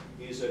afternoon.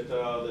 He's at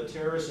the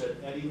terrace at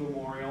Eddy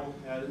Memorial.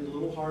 Had a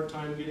little hard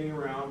time getting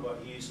around,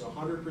 but he's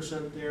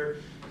 100% there.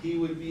 He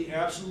would be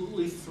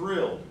absolutely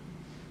thrilled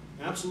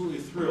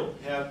to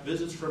have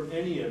visits from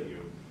any of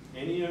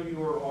you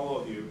or all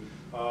of you,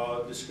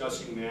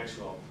 discussing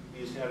Maxwell.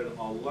 He's had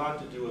a lot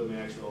to do with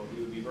Maxwell. He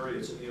would be very,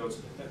 it's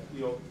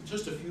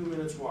just a few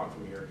minutes walk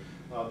from here.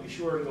 Be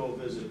sure to go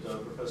visit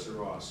Professor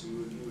Ross. He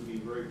would be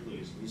very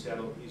pleased. He's had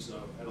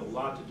a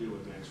lot to do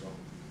with Maxwell.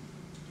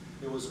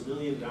 It was $1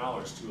 million to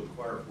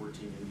acquire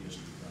 14 India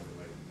Street, by the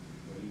way.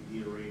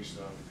 He arranged,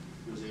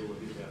 he was able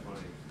to get that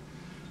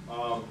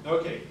money.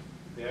 Okay,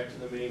 back to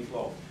the main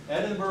flow.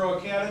 Edinburgh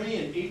Academy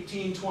in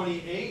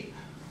 1828,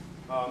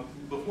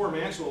 before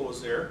Maxwell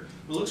was there.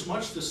 It looks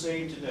much the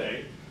same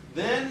today.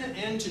 Then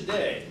and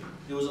today,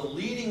 it was a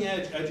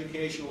leading-edge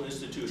educational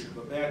institution,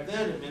 but back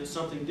then it meant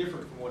something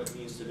different from what it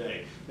means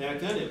today.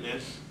 Back then it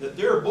meant that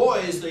their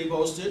boys, they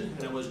boasted,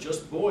 and it was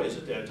just boys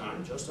at that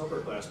time, just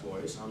upper-class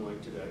boys, unlike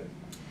today.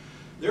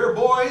 Their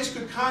boys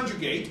could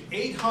conjugate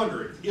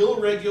 800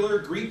 irregular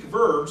Greek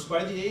verbs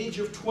by the age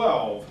of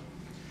 12.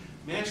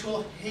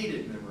 Maxwell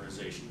hated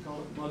memorization. He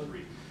called it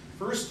muggery.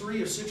 First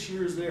 3 of 6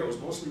 years there was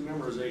mostly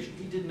memorization.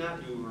 He did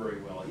not do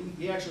very well.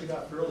 He actually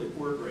got fairly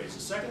poor grades.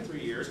 The second 3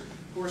 years,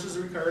 courses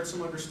required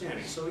some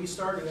understanding. So he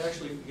started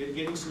actually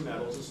getting some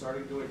medals and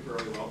started doing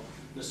fairly well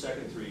in the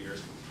second 3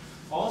 years.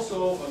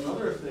 Also,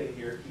 another thing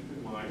here, keep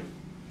in mind,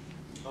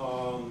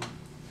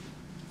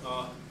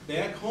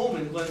 back home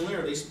in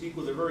Glenlair, they speak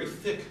with a very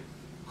thick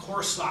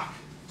Corsican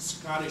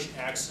Scottish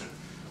accent.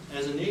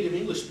 As a native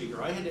English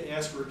speaker, I had to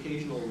ask for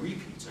occasional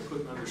repeats. I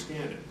couldn't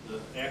understand it.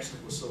 The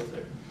accent was so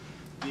thick.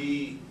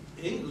 The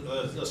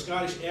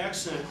Scottish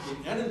accent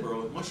in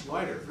Edinburgh is much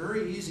lighter,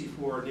 very easy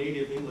for a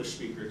native English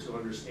speaker to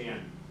understand.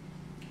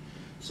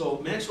 So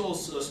Maxwell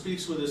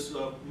speaks with this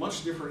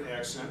much different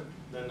accent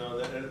than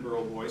the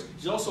Edinburgh boys.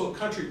 He's also a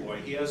country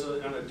boy. He has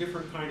on a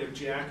different kind of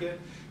jacket.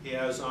 He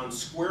has on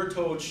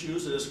square-toed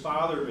shoes that his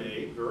father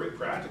made, very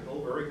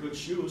practical, very good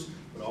shoes,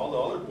 but all the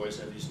other boys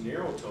have these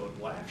narrow-toed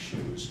black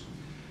shoes.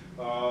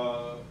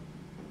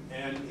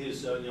 And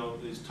his,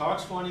 he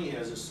talks funny. He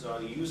has this,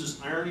 he uses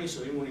irony,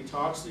 so even when he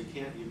talks,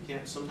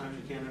 sometimes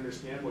you can't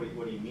understand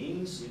what he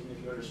means, even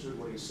if you understood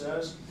what he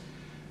says.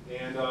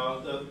 And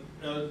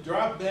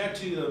drop back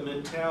to the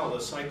mentality,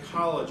 the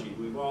psychology.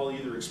 We've all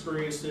either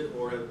experienced it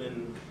or have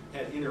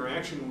had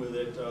interaction with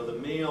it. The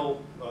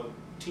male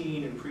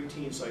teen and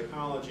preteen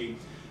psychology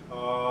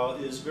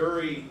is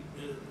very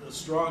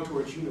strong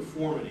towards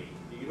uniformity.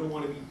 You don't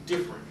want to be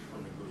different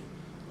from the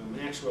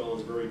group. Maxwell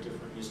is very different.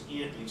 His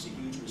aunt makes a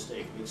huge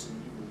mistake, makes him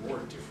even more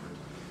different.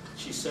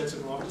 She sets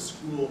him off to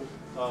school.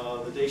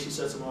 The day she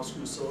sets him off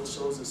to school,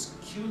 shows this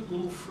cute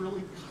little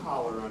frilly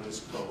collar on his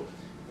coat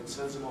and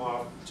sends him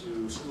off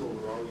to school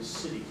with all these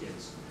city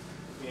kids.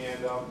 And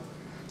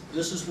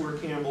this is where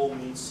Campbell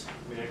meets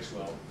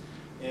Maxwell.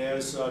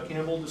 As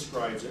Campbell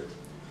describes it,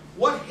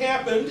 what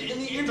happened in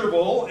the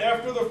interval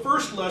after the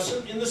first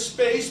lesson in the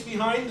space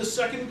behind the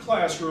second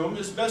classroom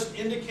is best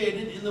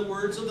indicated in the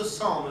words of the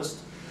psalmist.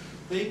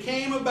 They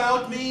came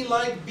about me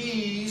like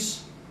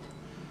bees.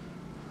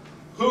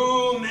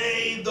 Who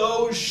made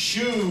those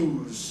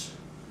shoes?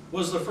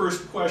 Was the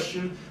first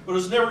question, but it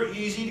was never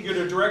easy to get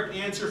a direct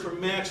answer from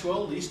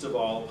Maxwell, least of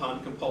all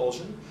upon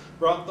compulsion.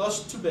 Brought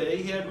thus to bay,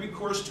 he had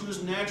recourse to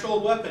his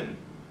natural weapon,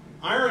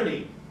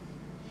 irony.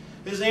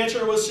 His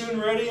answer was soon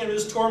ready, and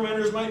his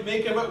tormentors might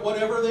make of it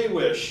whatever they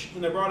wish.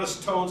 In the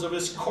broadest tones of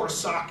his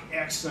Corsican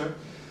accent,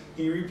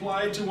 he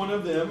replied to one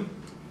of them,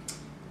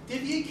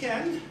 "Did ye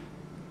ken?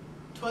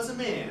 'Twas a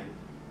man,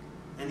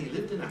 and he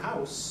lived in a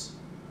house,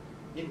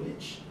 in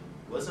which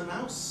was a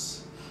mouse."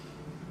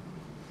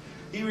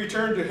 He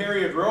returned to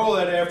Harriet Row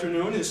that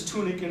afternoon, his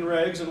tunic in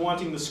rags and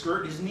wanting the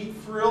skirt, his neat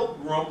frill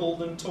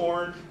rumpled and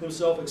torn,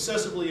 himself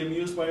excessively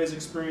amused by his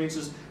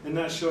experiences and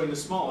not showing the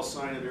smallest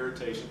sign of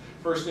irritation.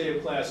 First day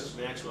of classes,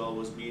 Maxwell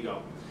was beat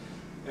up.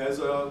 As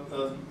a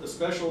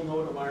special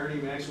note of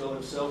irony, Maxwell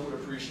himself would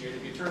appreciate,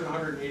 if you turn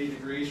 180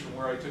 degrees from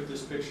where I took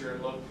this picture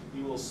and look,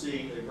 you will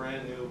see a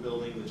brand new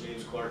building, the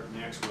James Clerk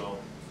Maxwell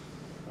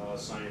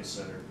Science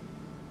Center.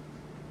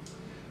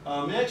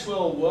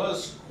 Maxwell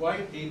was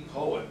quite a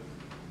poet.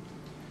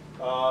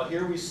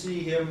 Here we see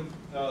him,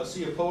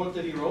 see a poet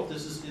that he wrote.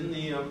 This is in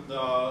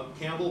the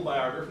Campbell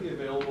biography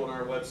available on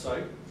our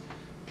website.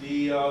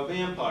 The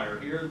vampire.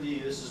 Here,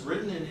 this is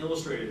written and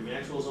illustrated in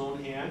Maxwell's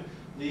own hand.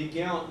 The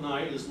gallant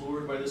knight is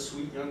lured by the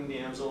sweet young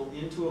damsel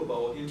into a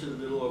boat into the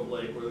middle of a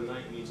lake where the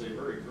knight meets a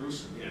very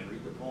gruesome end.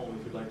 Read the poem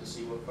if you'd like to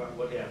see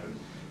what happened.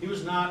 He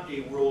was not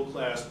a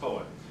world-class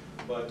poet,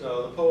 but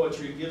the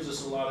poetry gives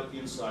us a lot of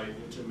insight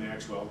into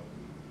Maxwell.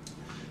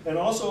 And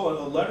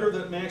also a letter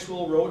that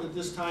Maxwell wrote at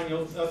this time.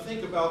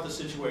 Think about the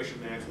situation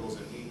Maxwell's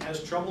in. He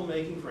has trouble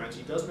making friends.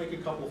 He does make a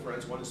couple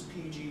friends. One is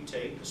P.G.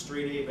 Tate, a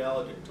straight-A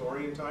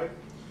valedictorian type.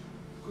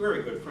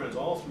 Very good friends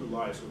all through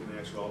lives with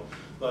Maxwell.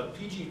 But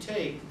P.G.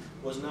 Tate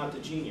was not the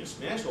genius.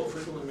 Maxwell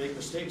frequently made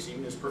mistakes, even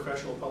in his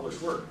professional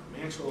published work.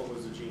 Maxwell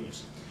was the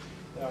genius.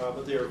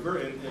 But they were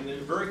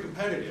very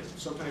competitive.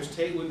 Sometimes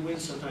Tate would win,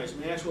 sometimes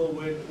Maxwell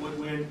would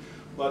win.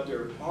 But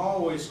they're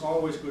always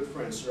good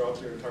friends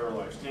throughout their entire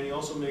lives. And he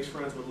also makes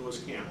friends with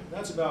Lewis Campbell.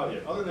 That's about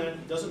it. Other than that,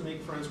 he doesn't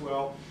make friends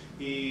well.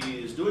 He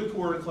is doing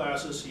poor in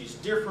classes. He's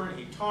different.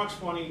 He talks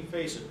funny.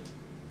 Face it,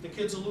 the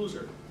kid's a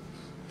loser.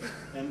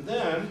 And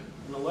then,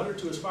 in a letter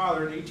to his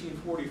father in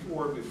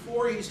 1844,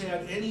 before he's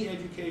had any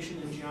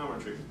education in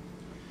geometry,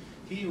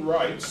 he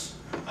writes,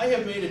 "I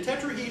have made a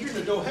tetrahedron,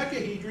 a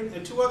dodecahedron,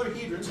 and 2 other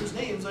hedrons whose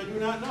names I do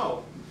not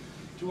know."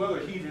 2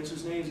 other hedrons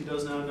whose names he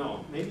does not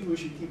know. Maybe we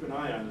should keep an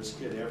eye on this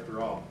kid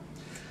after all.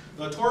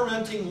 The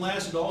tormenting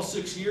lasted all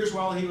 6 years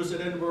while he was at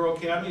Edinburgh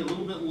Academy, a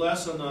little bit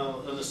less on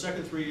the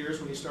second 3 years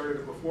when he started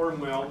to perform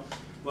well,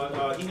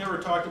 but he never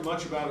talked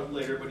much about it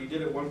later, but he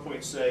did at one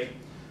point say,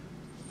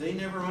 "They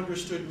never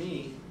understood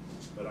me,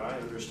 but I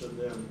understood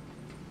them."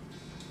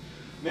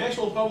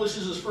 Maxwell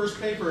publishes his first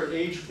paper at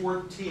age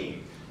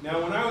 14.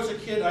 Now, when I was a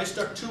kid, I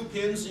stuck 2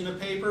 pins in a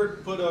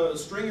paper, put a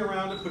string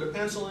around it, put a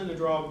pencil in to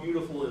draw a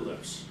beautiful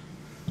ellipse.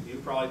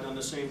 You've probably done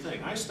the same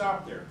thing. I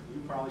stopped there.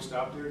 You probably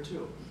stopped there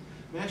too.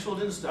 Maxwell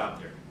didn't stop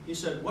there. He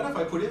said, what if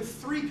I put in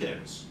 3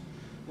 pins?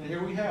 And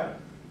here we have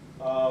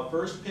it.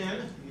 First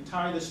pin, you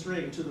tie the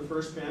string to the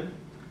first pin.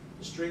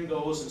 The string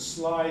goes and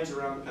slides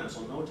around the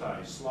pencil. No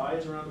ties.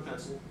 Slides around the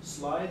pencil,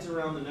 slides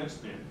around the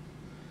next pin,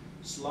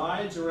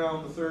 slides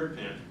around the 3rd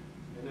pin,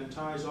 and then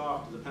ties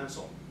off to the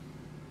pencil.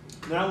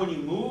 Now when you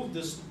move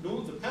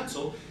the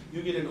pencil,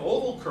 you get an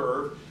oval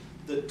curve.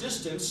 The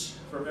distance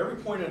from every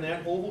point on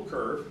that oval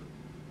curve,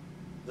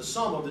 the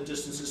sum of the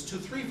distances to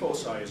 3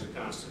 foci is a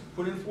constant.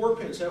 Put in 4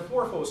 pins, have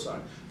 4 foci.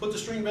 Put the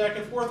string back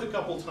and forth a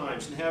couple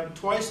times and have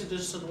twice the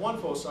distance of 1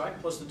 foci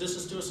plus the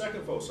distance to a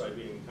 2nd foci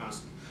being a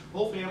constant.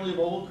 Whole family of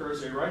oval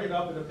curves, they write it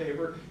up in the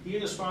paper. He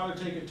and his father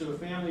take it to a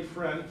family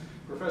friend,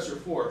 Professor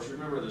Forbes.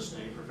 Remember this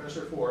name,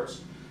 Professor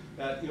Forbes,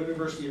 at the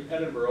University of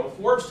Edinburgh.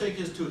 Forbes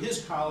takes it to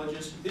his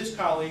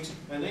colleagues,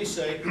 and they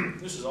say,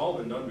 this has all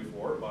been done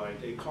before by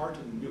Descartes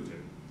and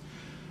Newton.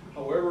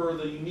 However,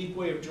 the unique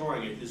way of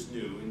drawing it is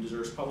new and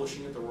deserves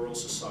publishing at the Royal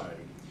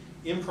Society.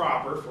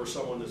 Improper for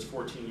someone that's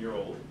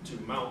 14-year-old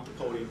to mount the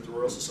podium at the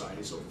Royal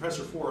Society, so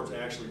Professor Forbes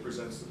actually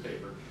presents the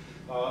paper.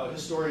 A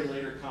historian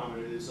later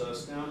commented, it's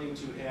astounding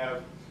to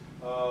have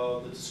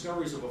the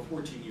discoveries of a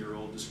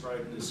 14-year-old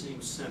described in the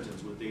same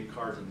sentence with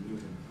Descartes and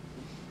Newton.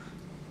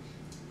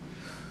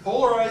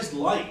 Polarized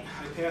light.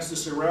 I passed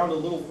this around a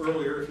little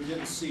earlier. If you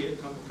didn't see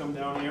it, come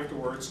down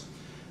afterwards.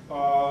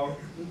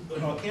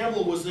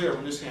 Campbell was there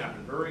when this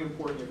happened. Very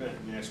important event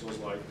in Maxwell's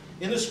life.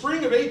 In the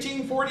spring of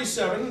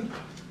 1847,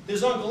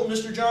 his uncle,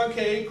 Mr. John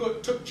Kay,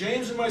 took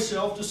James and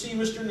myself to see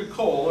Mr.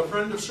 Nicole, a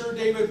friend of Sir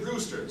David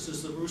Brewster. This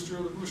is the Brewster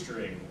of the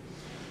Brewster angle.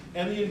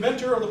 And the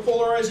inventor of the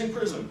polarizing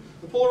prism.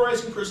 The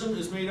polarizing prism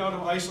is made out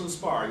of Iceland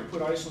spar. You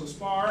put Iceland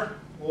spar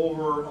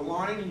over a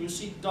line and you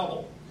see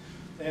double.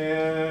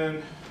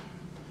 And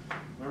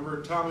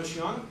remember Thomas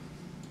Young?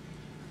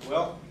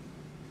 Well,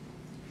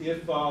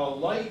 if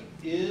light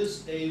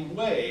is a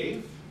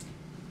wave,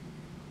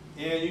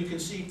 and you can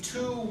see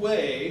 2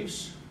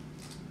 waves,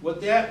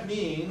 what that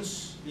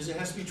means is it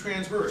has to be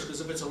transverse,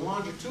 because if it's a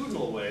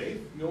longitudinal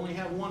wave, you only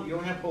have one, you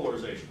don't have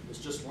polarization. It's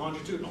just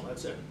longitudinal,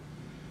 that's it.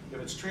 If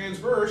it's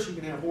transverse, you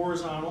can have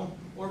horizontal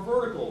or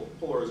vertical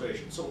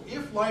polarization. So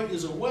if light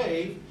is a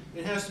wave,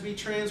 it has to be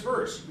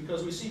transverse,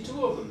 because we see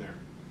 2 of them there.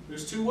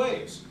 There's 2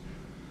 waves.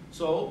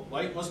 So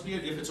light must be,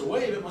 if it's a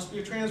wave, it must be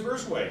a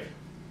transverse wave.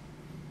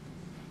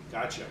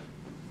 Gotcha.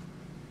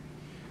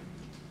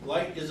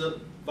 Light is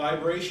a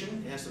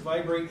vibration. It has to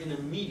vibrate in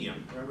a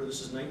medium. Remember,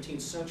 this is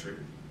 19th century.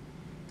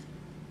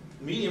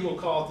 Medium, we'll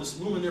call it this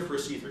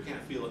luminiferous ether.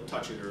 Can't feel it,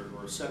 touch it,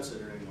 or sense it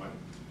in any way.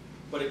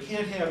 But it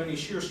can't have any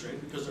shear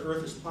strength because the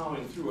Earth is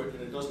plowing through it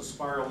and it doesn't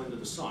spiral into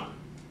the sun.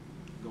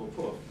 Go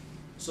poof.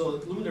 So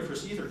the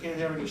luminiferous ether can't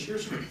have any shear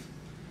strength.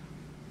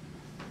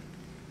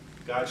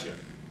 Gotcha.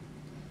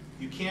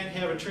 You can't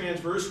have a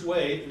transverse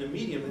wave in a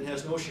medium that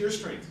has no shear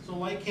strength. So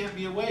light can't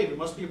be a wave, it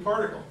must be a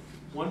particle.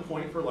 1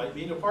 point for light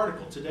being a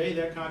particle. Today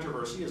that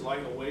controversy, is light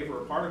a wave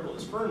or a particle,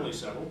 is firmly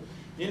settled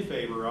in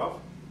favor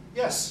of,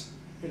 yes,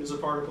 it is a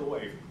particle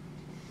wave.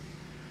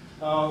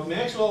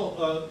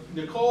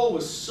 Nicole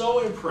was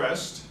so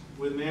impressed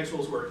with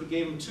Maxwell's work. He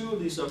gave him 2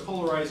 of these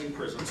polarizing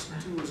prisms.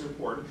 2 was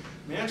important.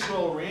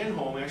 Maxwell ran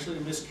home, actually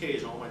to Miss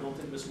K's home. I don't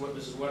think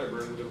Mrs.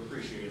 Wedderburn would have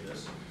appreciated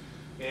this.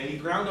 And he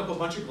ground up a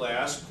bunch of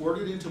glass, poured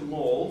it into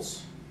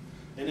molds,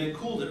 and then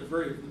cooled it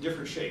very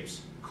different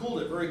shapes.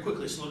 Cooled it very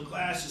quickly, so the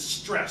glass is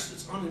stressed.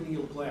 It's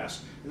unannealed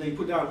glass. And then he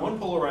put down 1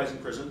 polarizing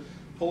prism,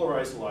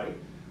 polarized light.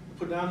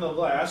 Put down the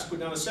glass, put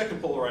down a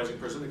second polarizing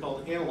prism, they call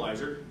it an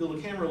analyzer, build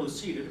a camera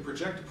lucida to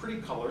project pretty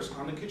colors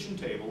on the kitchen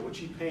table, which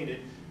he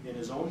painted in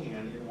his own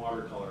hand in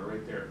watercolor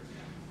right there.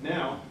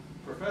 Now,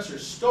 Professor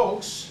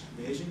Stokes,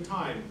 amazing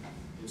time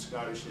in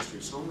Scottish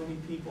history, so many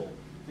people,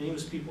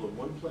 famous people in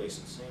one place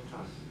at the same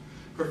time.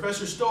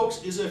 Professor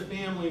Stokes is a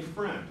family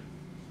friend.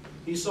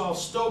 He solves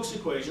Stokes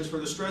equations for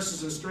the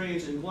stresses and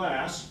strains in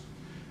glass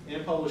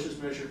and publishes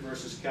measured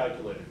versus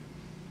calculated.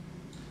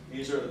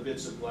 These are the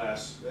bits of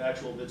glass, the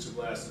actual bits of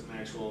glass that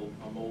Maxwell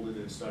molded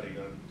and studied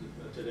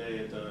today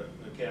at the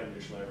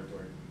Cavendish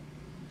Laboratory.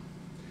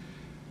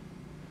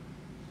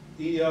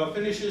 He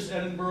finishes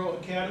Edinburgh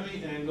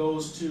Academy and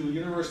goes to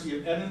University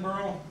of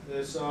Edinburgh.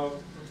 It's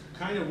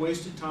kind of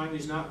wasted time.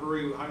 He's not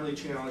very highly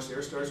challenged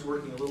there. Starts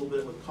working a little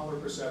bit with color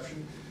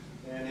perception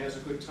and has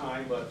a good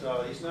time, but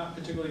he's not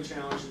particularly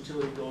challenged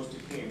until he goes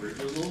to Cambridge.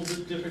 It was a little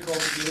bit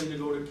difficult to get him to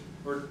go to,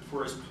 or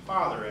for his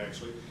father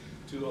actually,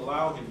 to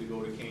allow him to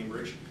go to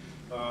Cambridge.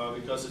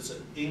 Because it's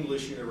an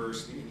English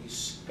university and he's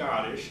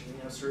Scottish, and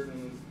he has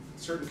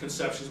certain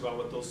conceptions about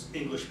what those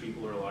English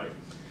people are like.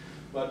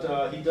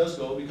 But he does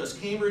go because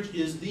Cambridge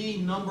is the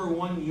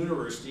 #1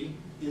 university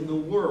in the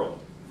world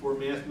for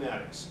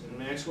mathematics. And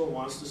Maxwell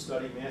wants to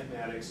study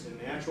mathematics and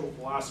natural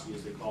philosophy,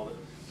 as they called it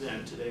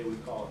then. Today we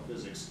call it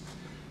physics.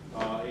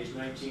 Age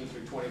 19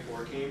 through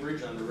 24,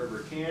 Cambridge on the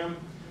River Cam.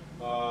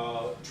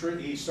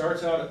 He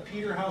starts out at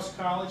Peterhouse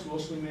College,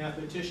 mostly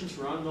mathematicians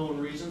for unknown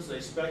reasons.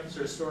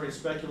 Historians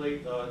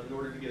speculate in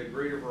order to get a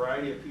greater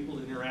variety of people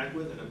to interact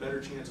with and a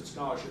better chance at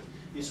scholarship.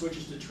 He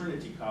switches to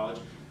Trinity College.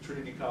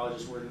 Trinity College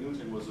is where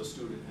Newton was a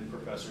student and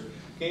professor.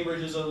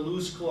 Cambridge is a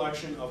loose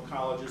collection of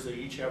colleges. They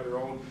each have their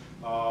own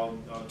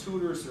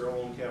tutors, their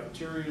own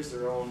cafeterias,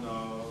 their own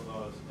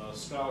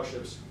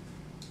scholarships,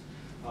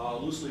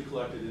 loosely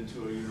collected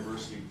into a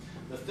university.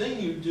 The thing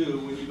you do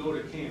when you go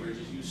to Cambridge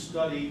is you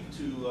study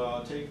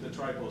to take the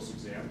Tripos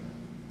exam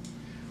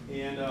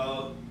and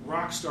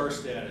rock star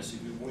status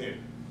if you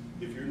win.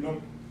 If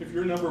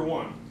you're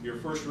 #1, you're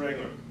first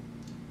wrangler.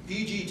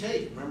 E.G.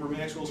 Tate, remember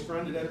Maxwell's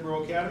friend at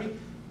Edinburgh Academy?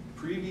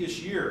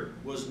 Previous year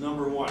was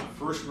 #1,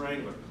 first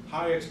wrangler.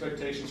 High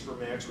expectations for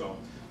Maxwell.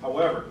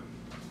 However,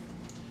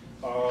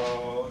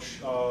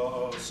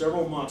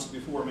 several months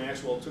before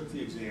Maxwell took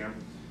the exam,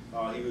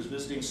 he was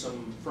visiting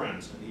some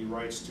friends, and he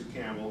writes to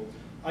Campbell,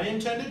 I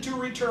intended to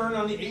return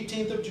on the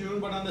 18th of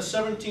June, but on the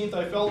 17th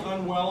I felt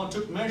unwell and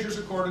took measures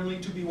accordingly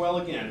to be well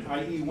again,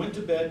 i.e. went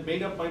to bed,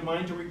 made up my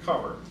mind to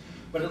recover.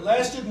 But it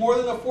lasted more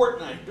than a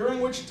fortnight,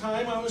 during which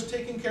time I was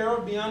taken care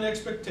of beyond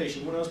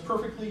expectation. When I was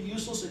perfectly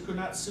useless and could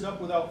not sit up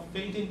without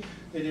fainting,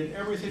 they did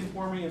everything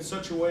for me in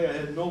such a way I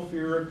had no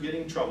fear of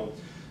getting trouble.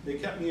 They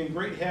kept me in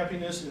great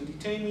happiness and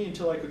detained me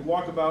until I could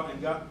walk about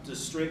and got to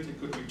strength and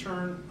could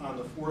return on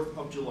the 4th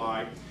of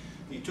July.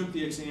 He took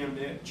the exam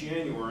in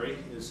January.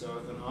 It's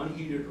an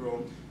unheated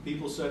room.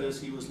 People said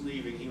as he was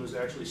leaving, he was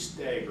actually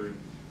staggering.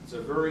 It's a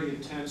very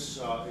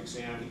intense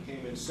exam. He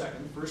came in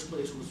second. First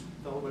place was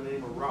a fellow by the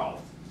name of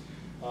Ralph.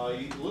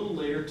 He, a little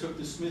later, took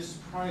the Smith's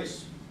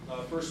Prize.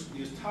 He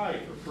was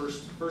tied for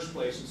first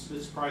place in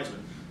Smith's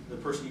Prizeman. The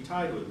person he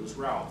tied with was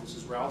Ralph. This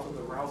is Ralph of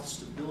the Ralph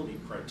stability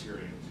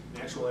criterion.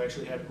 Maxwell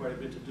actually had quite a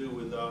bit to do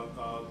with a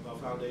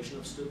foundation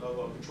of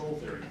control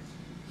theory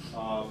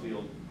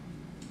field.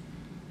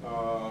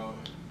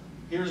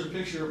 Here's a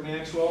picture of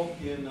Maxwell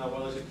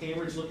while he's at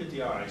Cambridge. Look at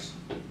the eyes.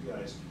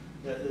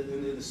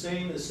 The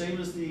same as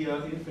the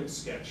infant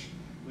sketch.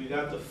 We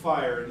got the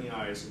fire in the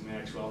eyes of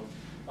Maxwell.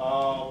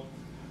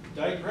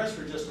 Digress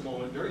for just a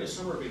moment. During a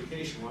summer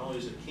vacation while he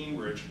was at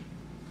Cambridge,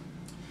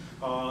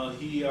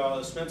 he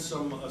spent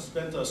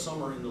a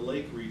summer in the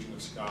Lake region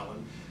of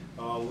Scotland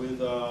with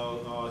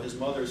his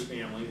mother's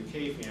family, the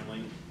Kay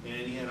family,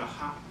 and he had a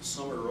hot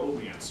summer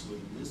romance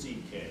with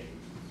Lizzie Kay,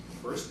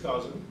 first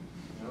cousin.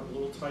 A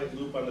little tight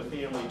loop on the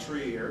family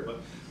tree here,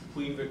 but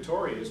Queen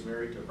Victoria is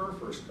married to her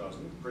first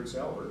cousin, Prince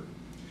Albert.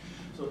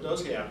 So it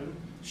does happen.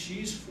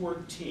 She's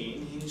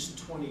 14, he's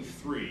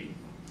 23.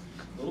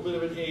 A little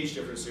bit of an age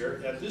difference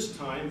there. At this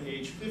time,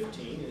 age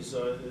 15 is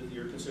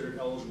you're considered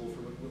eligible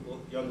for,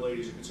 young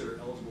ladies are considered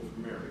eligible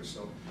for marriage.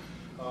 So,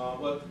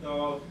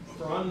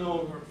 for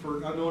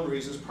unknown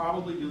reasons,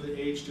 probably due to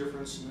the age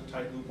difference and the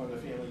tight loop on the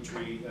family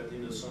tree, at the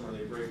end of the summer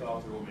they break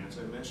off the romance.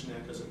 I mention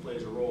that because it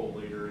plays a role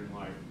later in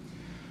life.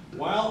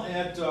 While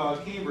at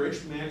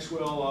Cambridge,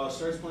 Maxwell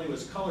starts playing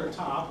with his colored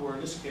top, or in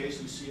this case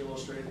we see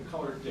illustrated the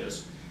colored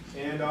disc.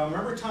 And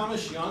remember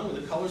Thomas Young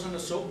with the colors on the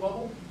soap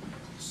bubble?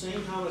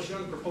 Same Thomas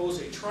Young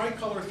proposed a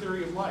tricolor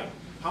theory of light.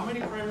 How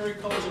many primary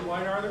colors of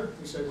light are there?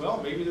 He said,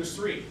 well, maybe there's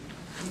 3.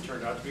 He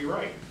turned out to be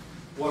right.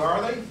 What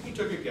are they? He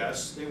took a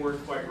guess. They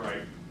weren't quite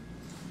right.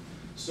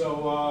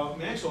 So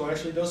Maxwell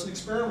actually does an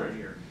experiment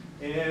here.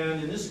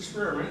 And in this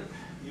experiment,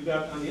 you've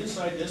got on the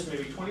inside disk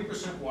maybe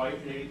 20% white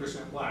and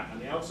 80% black. On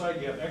the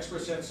outside, you have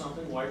X%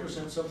 something,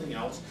 Y% something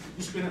else.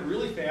 You spin it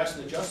really fast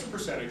and adjust the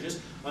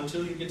percentages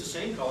until you get the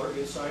same color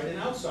inside and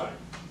outside.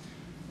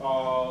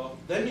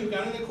 Then you've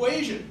got an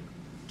equation.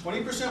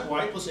 20%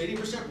 white plus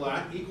 80%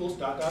 black equals ...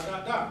 Do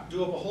up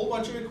a whole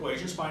bunch of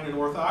equations, find an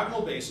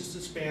orthogonal basis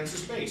that spans the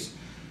space.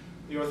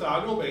 The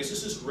orthogonal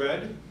basis is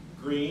red,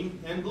 green,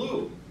 and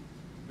blue.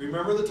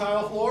 Remember the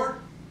tile floor?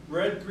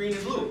 Red, green,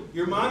 and blue.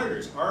 Your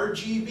monitors,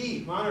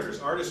 RGB monitors.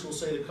 Artists will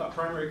say the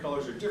primary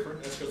colors are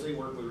different. That's because they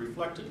work with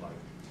reflected light.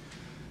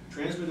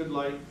 Transmitted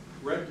light,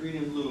 red, green,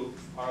 and blue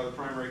are the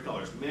primary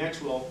colors.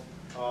 Maxwell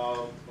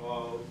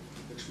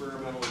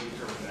experimentally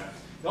determined that.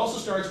 He also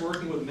starts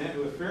working with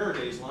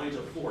Faraday's lines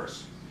of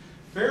force.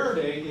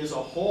 Faraday is a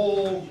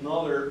whole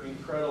nother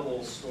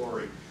incredible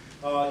story.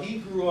 He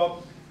grew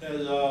up as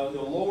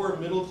a lower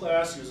middle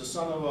class. He was the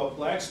son of a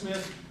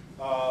blacksmith.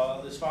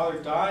 His father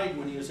died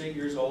when he was 8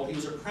 years old. He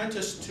was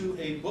apprenticed to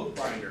a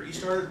bookbinder. He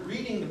started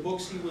reading the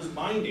books he was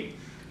binding.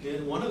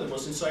 And one of them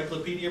was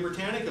Encyclopedia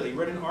Britannica. He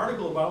read an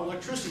article about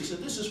electricity. He said,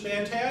 "This is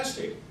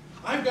fantastic.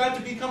 I've got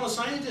to become a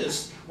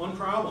scientist." One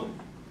problem,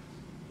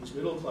 he's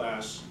middle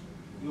class.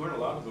 You aren't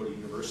allowed to go to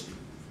university.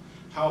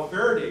 How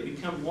Faraday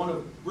became one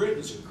of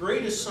Britain's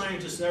greatest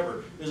scientists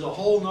ever is a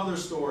whole other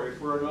story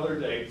for another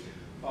day.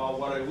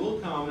 What I will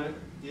comment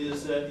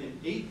is that in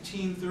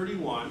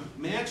 1831,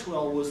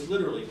 Maxwell was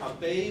literally a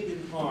babe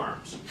in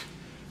arms.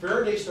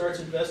 Faraday starts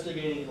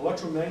investigating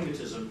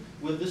electromagnetism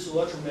with this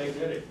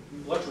electromagnet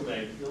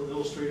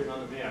illustrated on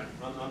the map,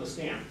 on the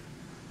stand.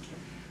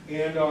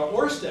 And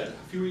Oersted,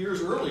 a few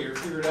years earlier,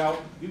 figured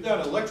out you've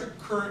got electric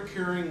current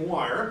carrying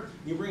wire,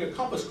 you bring a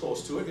compass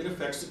close to it, it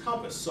affects the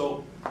compass.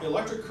 So the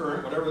electric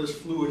current, whatever this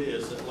fluid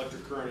is that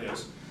electric current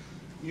is,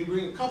 you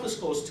bring a compass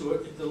close to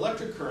it, the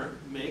electric current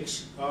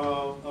makes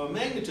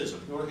magnetism.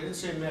 Notice I didn't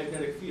say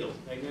magnetic field.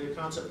 Magnetic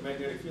concept of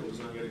magnetic field does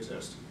not yet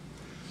exist.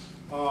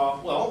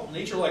 Well,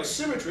 nature likes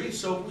symmetry,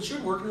 so it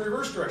should work in the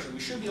reverse direction. We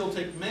should be able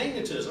to take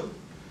magnetism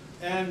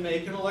and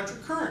make an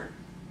electric current.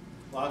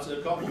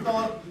 We'll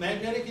call it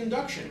magnetic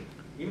induction.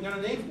 Even got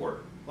a name for it.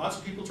 Lots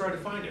of people tried to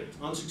find it,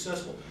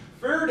 unsuccessful.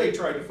 Faraday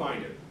tried to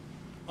find it,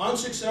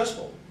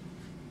 unsuccessful.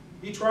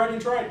 He tried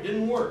and tried,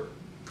 didn't work.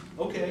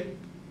 Okay,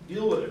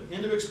 deal with it.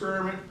 End of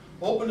experiment,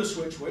 open the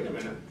switch, wait a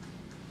minute.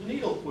 The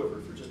needle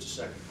quivered for just a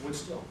second, went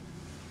still.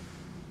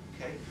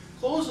 Okay,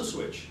 close the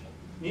switch.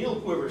 Needle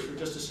quivers for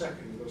just a second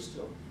and goes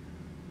still.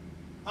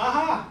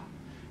 Aha!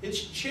 It's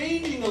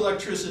changing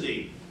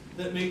electricity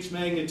that makes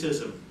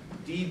magnetism.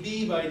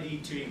 dB by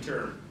dt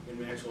term in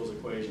Maxwell's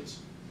equations.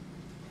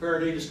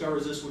 Faraday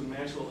discovers this when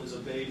Maxwell is a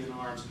babe in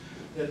arms.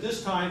 At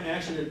this time,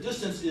 action at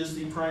distance is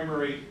the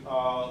primary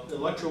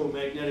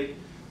electromagnetic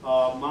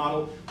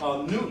model.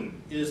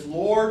 Newton is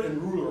lord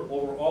and ruler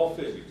over all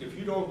physics. If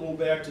you don't go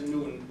back to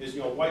Newton,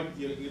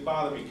 you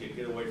bother me, kid,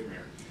 get away from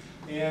here.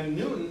 And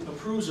Newton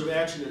approves of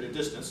action at a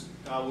distance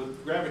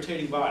with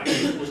gravitating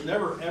bodies. He was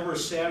never ever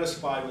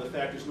satisfied with the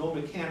fact there's no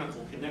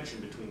mechanical connection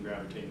between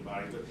gravitating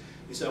bodies. But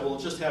he said, well, we'll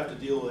just have to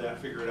deal with that,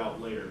 figure it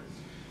out later.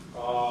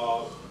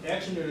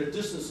 Action at a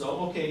distance,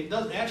 though, okay,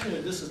 action at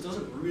a distance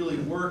doesn't really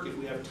work if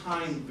we have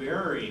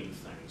time-varying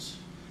things.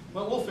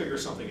 But we'll figure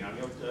something out.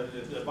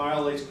 It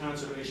violates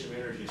conservation of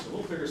energy, so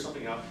we'll figure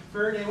something out.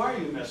 Faraday, why are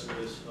you messing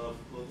with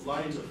this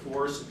lines of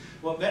force?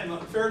 What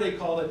Faraday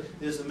called it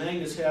is the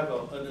magnets have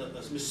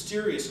a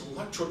mysterious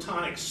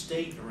electrotonic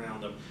state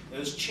around them. And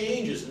there's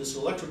changes in this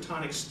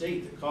electrotonic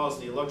state that cause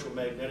the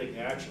electromagnetic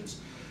actions.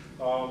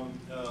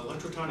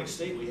 Electrotonic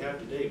state we have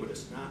today, but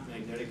it's not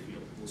magnetic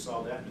field. We'll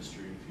solve that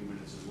mystery in a few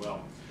minutes as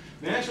well.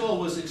 Maxwell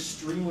was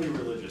extremely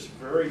religious,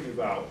 very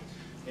devout.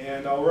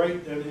 And I'll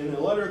write in a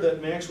letter that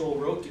Maxwell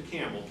wrote to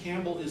Campbell.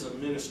 Campbell is a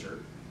minister,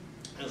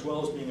 as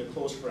well as being a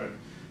close friend.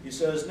 He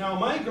says, "Now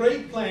my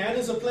great plan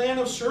is a plan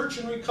of search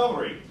and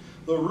recovery.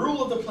 The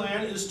rule of the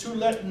plan is to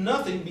let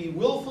nothing be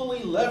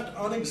willfully left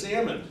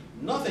unexamined.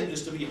 Nothing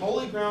is to be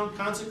holy ground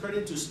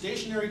consecrated to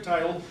stationary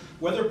title,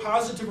 whether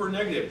positive or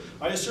negative.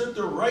 I assert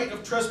the right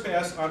of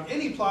trespass on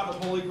any plot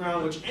of holy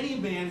ground which any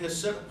man has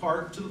set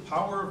apart to the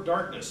power of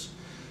darkness."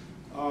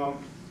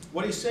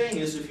 What he's saying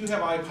is, if you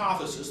have a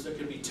hypothesis that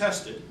can be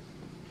tested,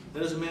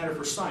 that is a matter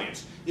for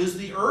science. Is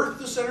the Earth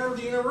the center of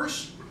the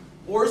universe?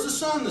 Or is the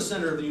sun the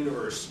center of the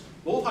universe?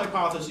 Both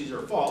hypotheses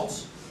are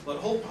false,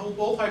 but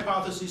both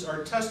hypotheses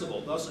are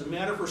testable, thus a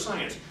matter for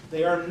science.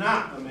 They are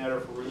not a matter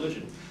for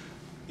religion.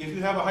 If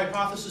you have a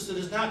hypothesis that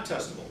is not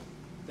testable,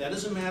 that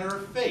is a matter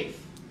of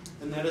faith,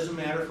 and that is a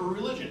matter for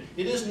religion.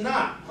 It is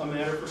not a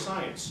matter for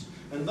science.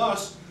 And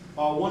thus,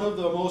 one of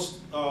the most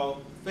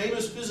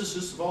famous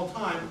physicists of all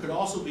time could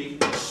also be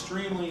an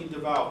extremely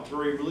devout,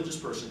 very religious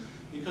person,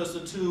 because the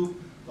two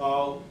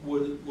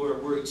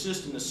would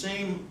exist in the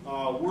same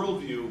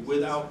worldview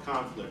without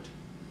conflict.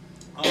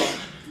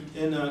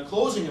 In the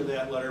closing of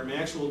that letter,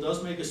 Maxwell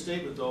does make a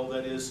statement, though,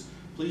 that is,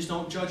 please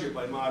don't judge it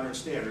by modern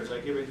standards. I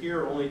give it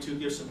here only to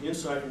give some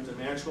insight into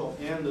Maxwell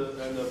and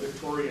the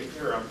Victorian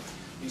era.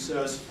 He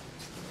says,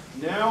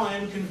 Now I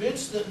am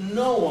convinced that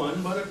no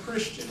one but a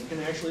Christian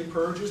can actually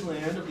purge his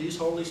land of these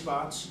holy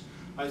spots.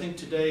 I think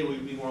today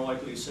we'd be more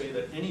likely to say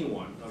that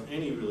anyone of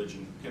any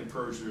religion can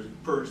purge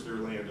their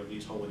land of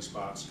these holy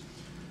spots.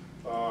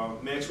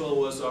 Maxwell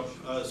was,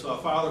 his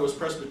father was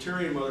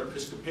Presbyterian, mother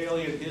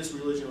Episcopalian. His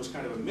religion was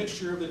kind of a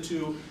mixture of the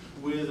two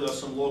with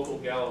some local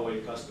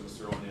Galloway customs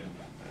thrown in.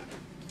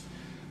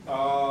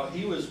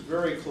 He was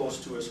very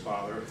close to his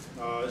father.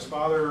 His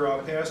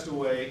father passed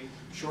away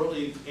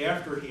shortly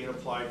after he had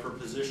applied for a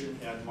position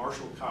at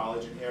Marshall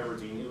College in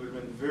Aberdeen.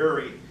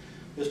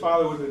 His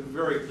father would have been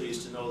very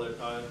pleased to know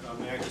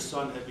that his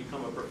son had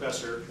become a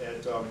professor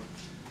at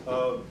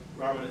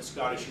prominent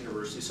Scottish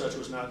University. Such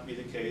was not to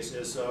be the case,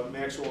 as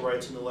Maxwell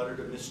writes in a letter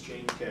to Miss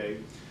Jane Kay.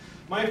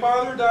 My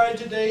father died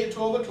today at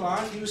 12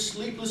 o'clock. He was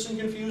sleepless and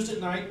confused at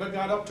night, but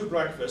got up to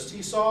breakfast.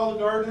 He saw the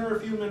gardener a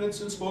few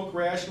minutes and spoke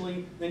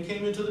rationally, then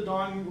came into the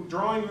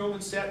drawing room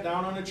and sat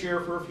down on a chair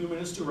for a few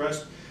minutes to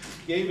rest,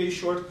 gave a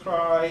short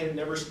cry, and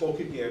never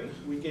spoke again.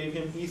 We gave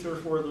him ether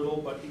for a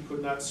little, but he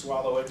could not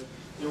swallow it.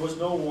 There was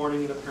no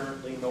warning and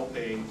apparently no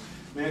pain.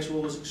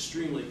 Maxwell was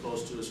extremely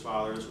close to his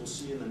father, as we'll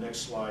see in the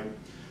next slide.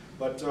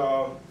 But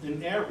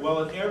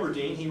while at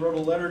Aberdeen, he wrote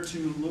a letter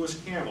to Lewis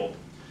Campbell.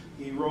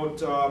 He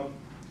wrote,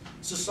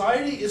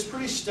 society is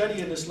pretty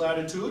steady in this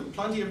latitude,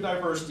 plenty of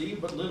diversity,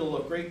 but little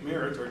of great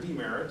merit or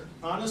demerit,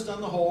 honest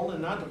on the whole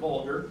and not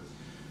vulgar.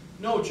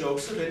 No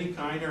jokes of any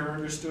kind are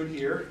understood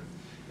here,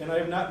 and I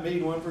have not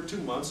made one for 2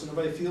 months, and if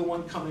I feel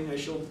one coming, I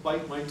shall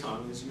bite my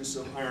tongue. His use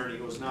of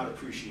irony was not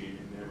appreciated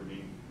in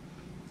Aberdeen.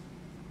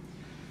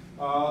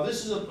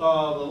 This is the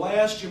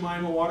last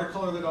Jemima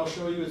watercolor that I'll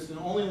show you. It's the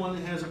only one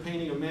that has a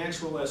painting of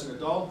Maxwell as an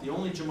adult, the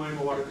only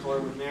Jemima watercolor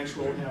with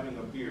Maxwell having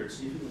a beard.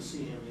 See if you can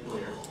see him in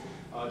there.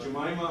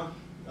 Jemima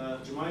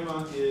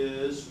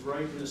is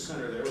right in the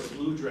center there with a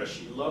blue dress.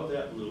 She loved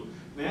that blue.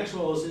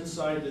 Maxwell is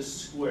inside this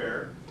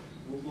square.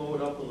 We'll blow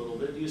it up a little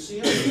bit. Do you see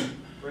him?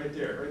 Right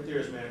there. Right there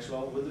is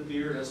Maxwell with the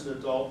beard as an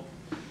adult.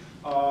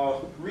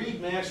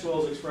 Read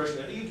Maxwell's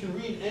expression. You can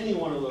read any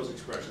one of those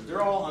expressions.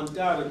 They're all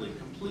undoubtedly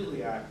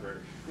completely accurate.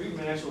 Read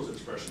Maxwell's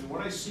expression. What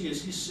I see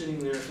is he's sitting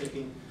there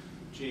thinking,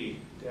 gee,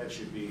 Dad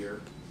should be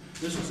here.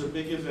 This was a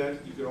big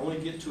event. You could only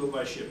get to it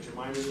by ship.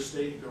 Jemima's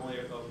estate, you could only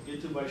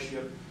get to it by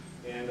ship.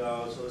 And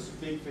so it's a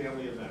big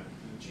family event.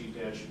 And gee,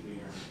 Dad should be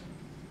here.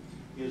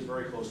 He is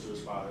very close to his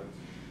father.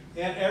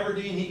 At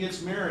Aberdeen, he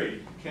gets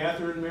married.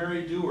 Catherine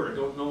married Dewar.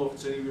 Don't know if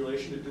it's any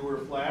relation to Dewar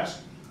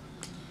Flask.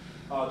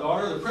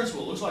 Daughter of the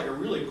principal. Looks like a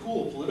really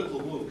cool political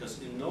move, because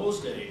in those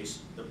days,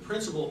 the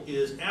principal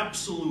is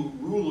absolute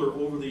ruler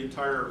over the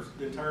entire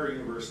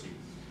university.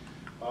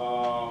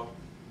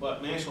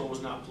 But Maxwell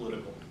was not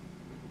political.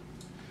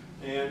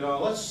 And there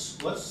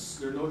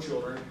are no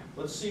children.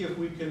 Let's see if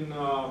we can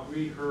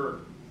read her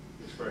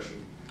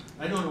expression.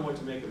 I don't know what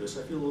to make of this.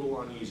 I feel a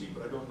little uneasy,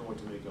 but I don't know what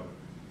to make of it.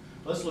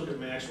 Let's look at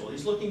Maxwell.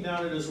 He's looking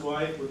down at his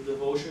wife with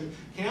devotion.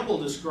 Campbell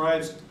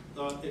describes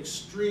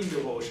extreme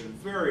devotion,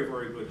 very,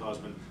 very good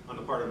husband on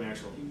the part of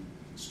Maxwell. He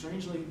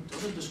strangely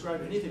doesn't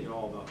describe anything at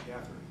all about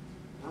Catherine.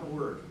 Not a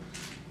word.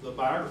 The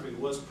biography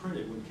was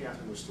printed when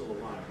Catherine was still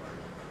alive.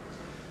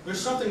 There's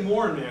something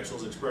more in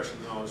Maxwell's expression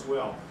though as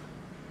well.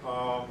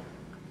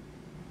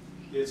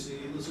 It's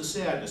a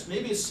sadness.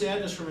 Maybe it's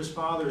sadness from his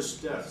father's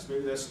death.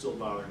 Maybe that's still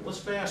bothering him. Let's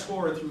fast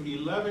forward through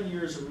 11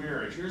 years of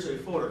marriage. Here's a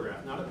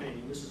photograph, not a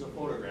painting. This is a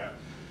photograph.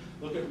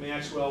 Look at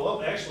Maxwell.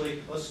 Well,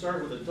 actually, let's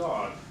start with a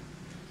dog.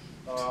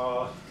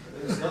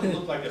 It doesn't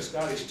look like a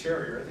Scottish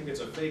Terrier. I think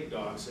it's a fake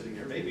dog sitting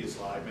here. Maybe it's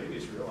live. Maybe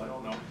it's real. I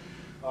don't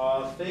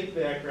know. Fake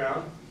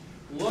background.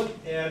 Look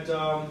at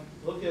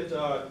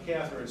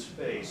Catherine's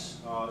face.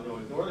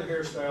 Ignore the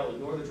hairstyle.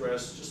 Ignore the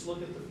dress. Just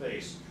look at the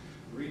face.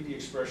 Read the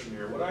expression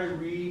here. What I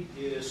read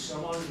is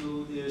someone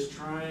who is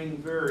trying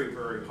very,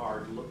 very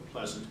hard to look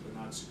pleasant but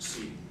not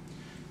succeeding.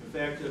 In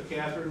fact,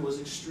 Catherine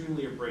was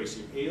extremely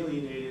abrasive,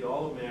 alienated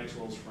all of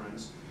Maxwell's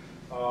friends.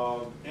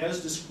 As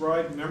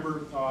described,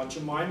 remember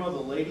Jemima, the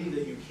lady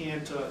that you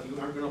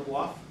aren't going to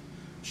bluff?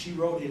 She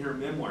wrote in her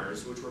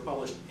memoirs, which were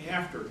published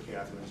after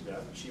Catherine's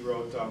death, she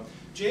wrote,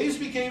 James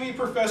became a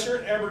professor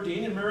at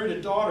Aberdeen and married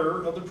a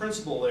daughter of the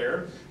principal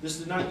there. This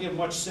did not give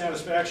much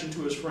satisfaction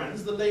to his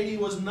friends. The lady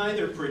was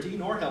neither pretty,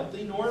 nor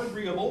healthy, nor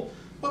agreeable,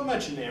 but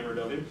much enamored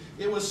of him.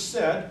 It was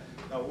said,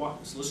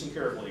 listen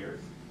carefully here,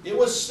 it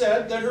was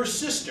said that her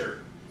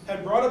sister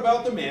had brought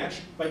about the match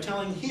by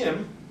telling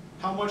him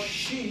how much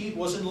she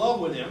was in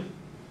love with him,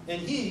 and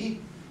he,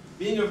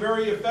 being a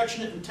very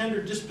affectionate and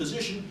tender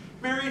disposition,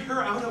 married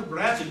her out of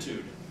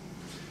gratitude.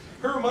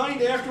 Her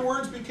mind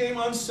afterwards became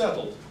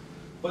unsettled,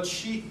 but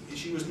she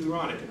was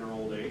neurotic in her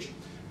old age,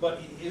 but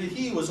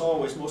he was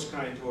always most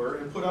kind to her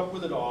and put up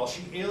with it all.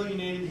 She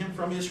alienated him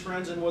from his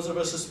friends and was of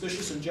a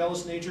suspicious and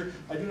jealous nature.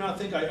 I do not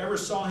think I ever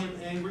saw him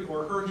angry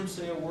or heard him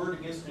say a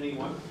word against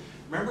anyone.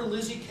 Remember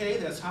Lizzie Kay,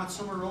 that's Hot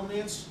Summer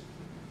Romance?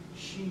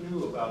 She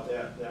knew about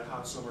that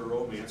Hot Summer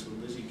Romance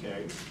with Lizzie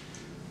Kay.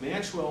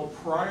 Maxwell,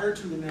 prior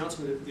to the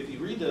announcement, if you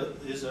read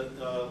his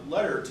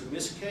letter to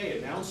Miss Kay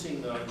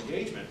announcing the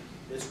engagement,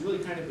 it's really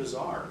kind of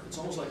bizarre. It's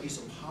almost like he's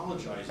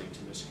apologizing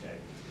to Miss Kay.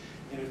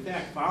 And in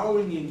fact,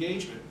 following the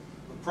engagement,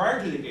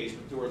 prior to the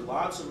engagement, there was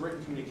lots of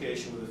written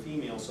communication with the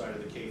female side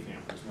of the K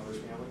family, his mother's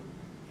family.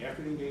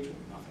 After the engagement,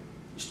 nothing.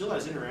 He still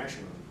has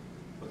interaction with them,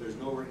 but there's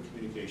no written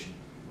communication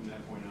from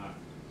that point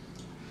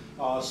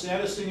on.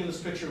 Saddest thing in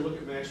this picture, look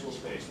at Maxwell's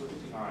face. Look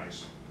at the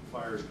eyes. The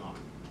fire is gone.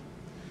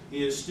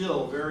 He is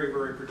still very,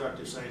 very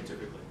productive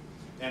scientifically.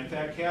 And in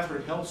fact,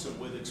 Catherine helps him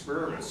with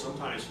experiments,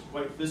 sometimes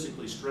quite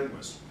physically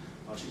strenuous.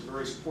 She's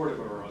very supportive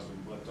of her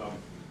husband, but the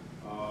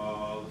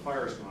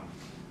fire is gone.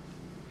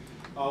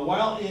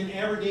 While in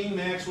Aberdeen,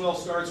 Maxwell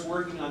starts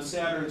working on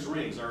Saturn's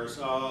rings.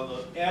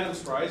 The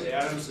Adams Prize,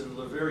 Adams and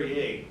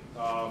Leverrier,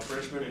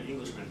 Frenchman and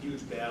Englishman,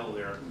 huge battle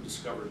there, who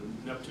discovered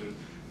Neptune.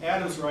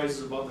 Adams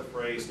rises above the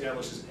fray,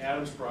 establishes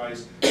Adams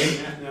Prize,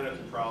 a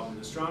mathematical problem. In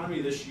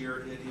astronomy this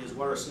year, it is,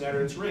 what are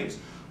Saturn's rings?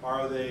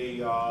 Are they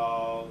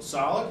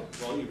solid?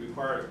 Well, you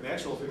require,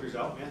 Maxwell figures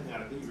out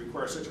mathematically, you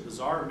require such a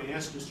bizarre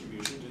mass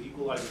distribution to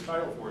equalize the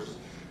tidal forces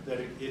that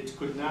it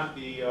could not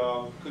be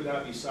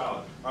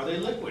solid. Are they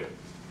liquid?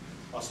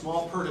 A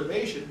small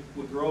perturbation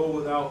would grow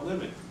without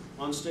limit,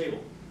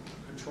 unstable.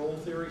 Control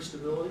theory,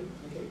 stability,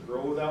 okay,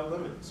 grow without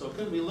limit. So it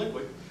couldn't be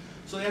liquid.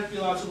 So they have to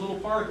be lots of little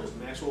particles.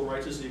 Maxwell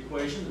writes us the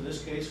equation, in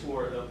this case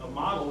for a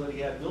model that he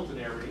had built in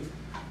Aberdeen,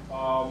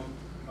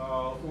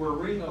 for a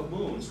ring of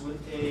moons with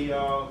a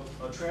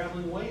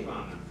traveling wave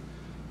on them.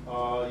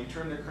 You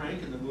turn the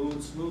crank and the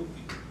moons move.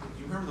 Do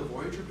you remember the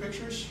Voyager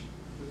pictures?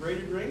 The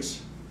braided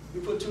rings? You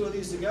put two of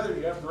these together,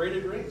 you have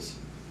braided rings.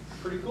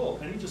 Pretty cool.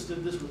 And he just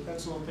did this with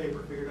pencil and paper,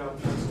 figured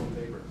out pencil and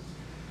paper.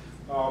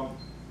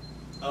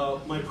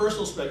 My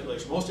personal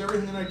speculation, most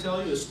everything that I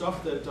tell you is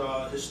stuff that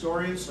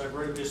historians, I've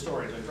read of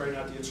historians, I try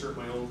not to insert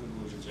my own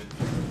conclusions in.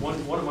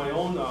 One of my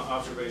own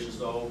observations,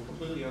 though,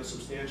 completely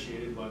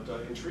unsubstantiated but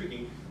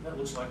intriguing, that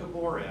looks like a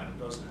Bohr atom,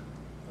 doesn't it?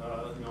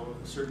 You know,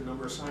 a certain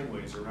number of sine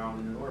waves around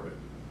in an orbit.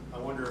 I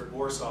wonder if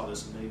Bohr saw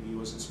this and maybe he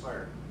was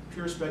inspired.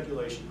 Pure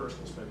speculation,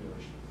 personal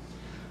speculation.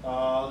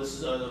 This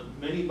is a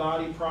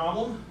many-body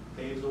problem.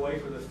 Paves the way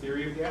for the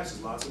theory of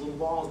gases. Lots of little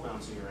balls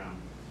bouncing around.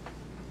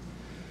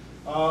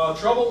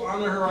 Trouble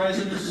on the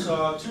horizon is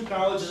two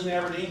colleges in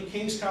Aberdeen,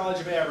 King's College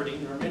of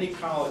Aberdeen. There are many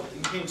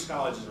King's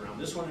Colleges around.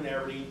 This one in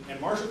Aberdeen and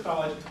Marshall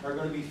College are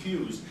going to be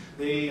fused.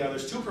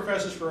 There's two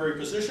professors for every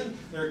position.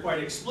 They're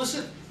quite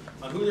explicit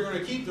on who they're going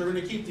to keep. They're going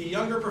to keep the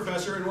younger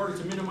professor in order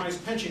to minimize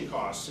pension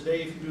costs.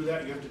 Today, if you do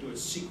that, you have to do it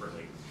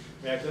secretly.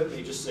 Back then,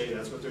 they just say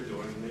that's what they're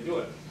doing, and they do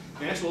it.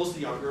 Maxwell's the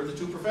younger of the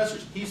two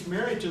professors. He's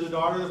married to the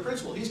daughter of the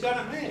principal. He's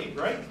got it made,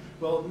 right?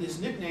 Well, his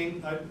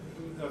nickname, I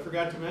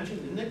forgot to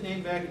mention, the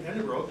nickname back in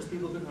Edinburgh, because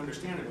people couldn't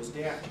understand it, was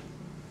Daffy.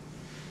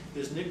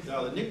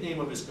 The nickname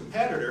of his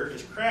competitor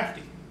is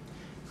Crafty.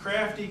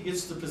 Crafty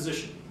gets the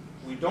position.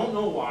 We don't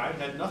know why. It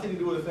had nothing to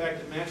do with the fact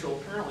that Maxwell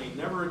apparently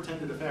never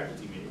attended a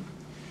faculty meeting.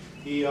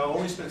 He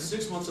only spent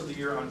 6 months of the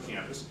year on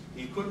campus.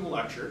 He couldn't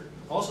lecture.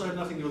 Also had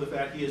nothing to do with the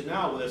fact he is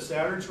now, with his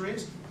Saturn's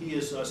rings, he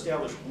has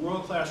established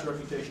world-class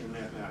reputation in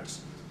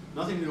mathematics.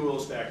 Nothing to do with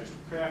those factors.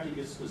 Crafty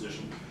gets the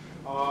position.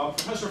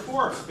 Professor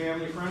Forbes,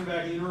 family friend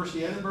back at the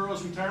University of Edinburgh,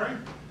 is retiring.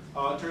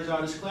 It turns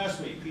out his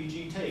classmate,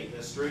 P.G. Tate,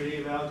 that straight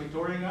A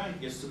valedictorian guy,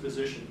 gets the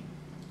position.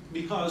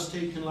 Because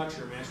Tate can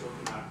lecture, Maxwell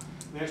cannot.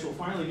 Maxwell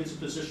finally gets a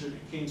position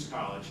at King's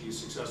College. He's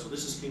successful.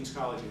 This is King's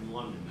College in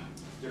London,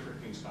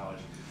 different King's College.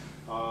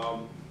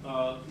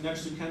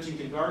 Next to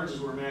Kensington Gardens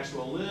is where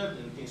Maxwell lived,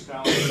 and King's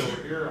College is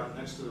over here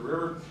next to the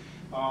river.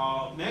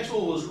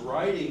 Maxwell was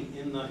riding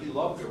he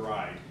loved to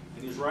ride,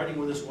 and he was riding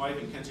with his wife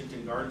in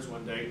Kensington Gardens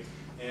one day,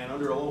 and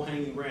under a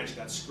low-hanging branch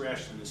got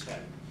scratched in his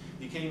head.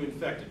 He became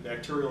infected,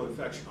 bacterial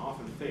infection,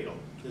 often fatal.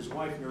 His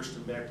wife nursed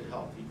him back to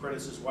health. He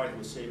credits his wife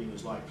with saving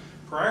his life.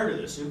 Prior to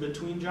this, in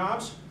between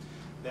jobs,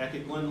 back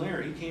at Glen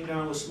Lair, he came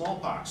down with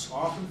smallpox,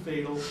 often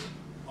fatal,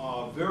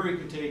 very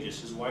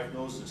contagious. His wife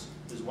knows this.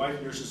 His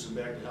wife nurses him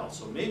back to health.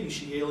 So maybe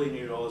she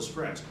alienated all his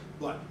friends,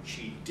 but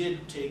she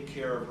did take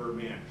care of her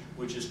man,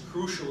 which is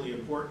crucially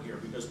important here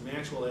because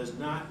Maxwell has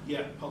not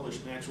yet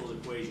published Maxwell's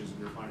equations in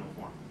their final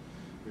form.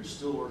 There's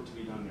still work to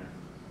be done there.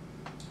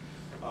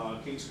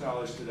 King's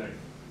College today.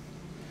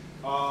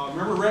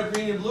 Remember red,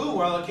 green, and blue?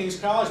 While at King's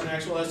College,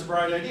 Maxwell has the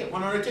bright idea.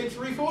 Why don't I take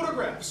 3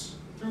 photographs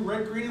through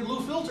red, green, and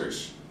blue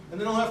filters? And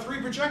then I'll have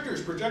 3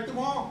 projectors, project them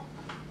all.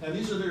 And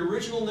these are the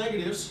original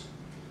negatives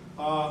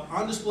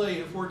on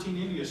display at 14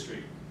 India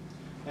Street.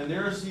 And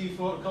there's the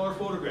color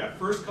photograph,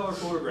 first color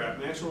photograph.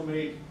 Maxwell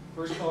made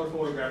first color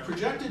photograph,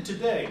 projected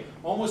today,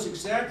 almost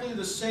exactly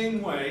the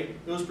same way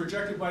it was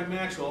projected by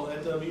Maxwell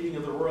at the meeting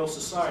of the Royal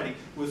Society,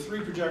 with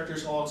 3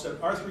 projectors, all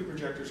except our 3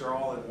 projectors are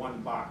all in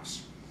one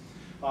box.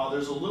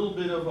 There's a little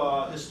bit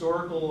of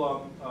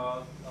historical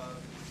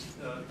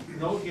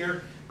note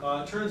here.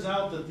 It turns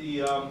out that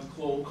the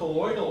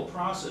colloidal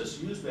process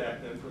used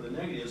back then for the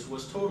negatives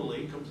was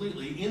totally,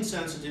 completely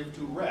insensitive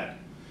to red.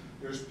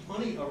 There's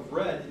plenty of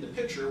red in the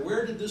picture.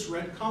 Where did this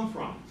red come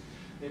from?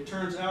 It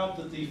turns out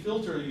that the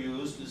filter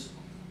used is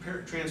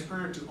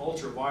transparent to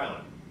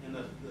ultraviolet, and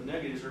the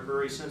negatives are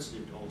very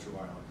sensitive to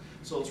ultraviolet.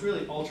 So it's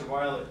really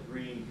ultraviolet,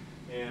 green,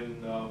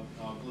 and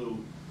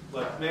blue,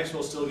 but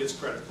Maxwell still gets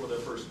credit for the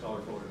first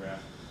color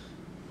photograph.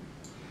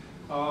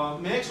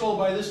 Maxwell,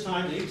 by this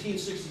time in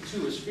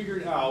 1862, has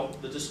figured out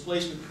the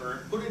displacement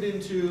current, put it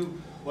into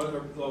what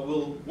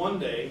will one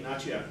day,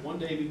 not yet, one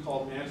day be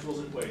called Maxwell's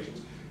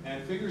equations,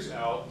 and figures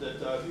out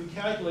that if you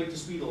calculate the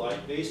speed of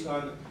light based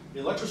on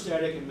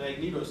electrostatic and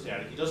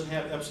magnetostatic, he doesn't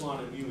have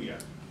epsilon and mu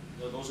yet.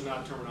 Those are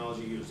not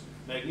terminology used.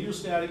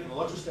 Magnetostatic and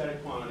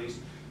electrostatic quantities,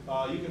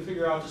 you can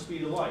figure out the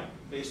speed of light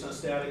based on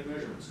static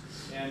measurements.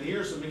 And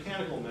here's a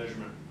mechanical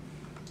measurement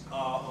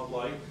of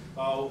light.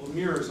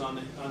 Mirrors on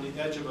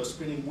the edge of a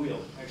spinning wheel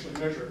actually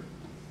measure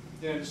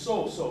it. And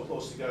so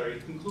close together. He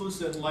concludes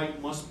that light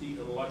must be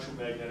an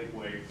electromagnetic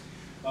wave.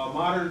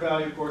 Modern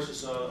value, of course,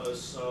 is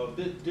a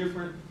bit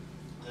different.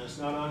 And it's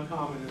not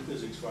uncommon in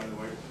physics, by the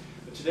way.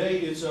 But today,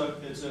 it's an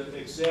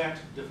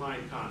exact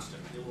defined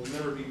constant. It will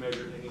never be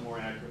measured any more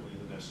accurately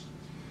than this.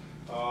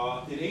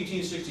 In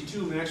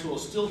 1862, Maxwell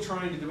is still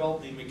trying to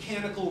develop a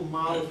mechanical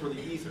model for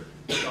the ether,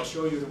 which I'll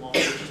show you in a moment,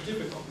 which is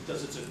difficult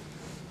because it's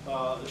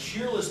a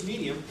shearless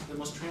medium that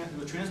must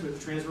transmit the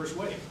transverse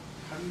wave.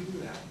 How do you do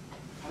that?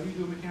 How do you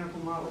do a mechanical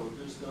model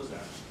that just does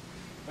that?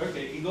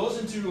 Okay, he goes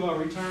into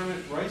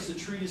retirement, writes the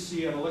treatise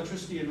on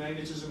electricity and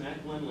magnetism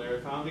at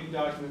Glenlair, founding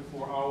document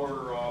for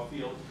our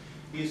field.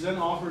 He's then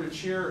offered a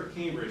chair at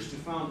Cambridge to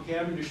found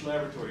Cavendish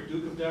Laboratory.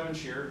 Duke of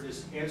Devonshire,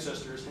 his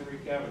ancestor is Henry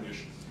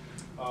Cavendish,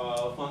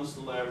 funds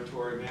the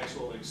laboratory.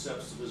 Maxwell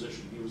accepts the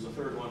position. He was the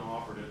third one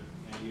offered it,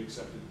 and he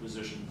accepted the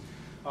position.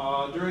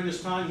 During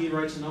this time, he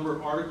writes a number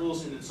of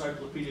articles in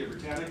Encyclopedia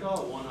Britannica,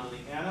 one on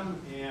the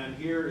atom, and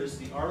here is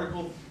the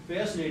article.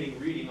 Fascinating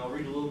reading. I'll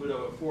read a little bit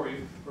of it for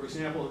you. For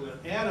example,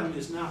 the atom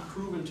is not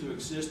proven to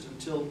exist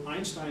until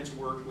Einstein's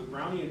work with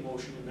Brownian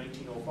motion in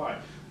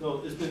 1905.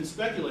 Though it's been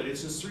speculated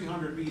since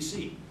 300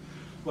 BC,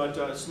 but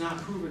it's not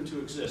proven to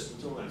exist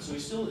until then. So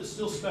it's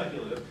still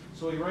speculative.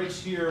 So he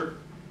writes here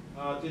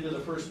at the end of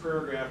the first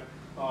paragraph,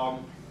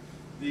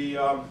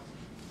 the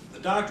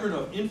doctrine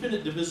of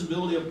infinite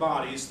divisibility of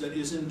bodies that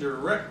is in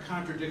direct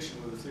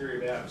contradiction with the theory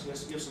of atoms. He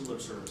has to give some lip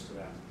service to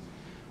that.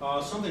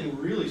 Something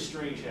really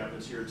strange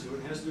happens here too.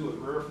 It has to do with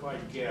rarefied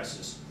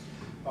gases.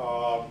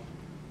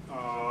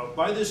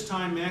 By this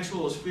time,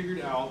 Maxwell has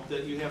figured out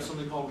that you have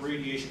something called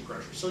radiation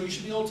pressure. So you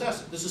should be able to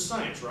test it. This is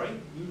science, right?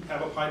 You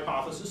have a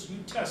hypothesis, you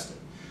test it.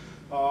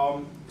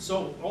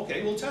 So,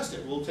 okay, we'll test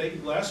it. We'll take a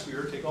glass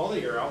sphere, take all the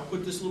air out,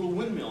 put this little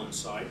windmill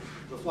inside.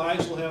 The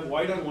flags will have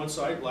white on one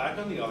side, black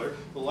on the other.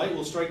 The light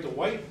will strike the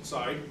white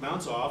side,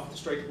 bounce off,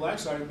 strike the black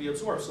side, and be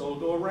absorbed. So it'll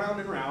go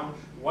around and around,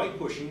 white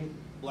pushing,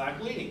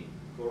 black leading.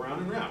 Go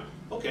around and around.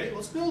 Okay,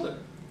 let's build it.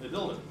 They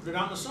build it, put it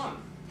out in the sun.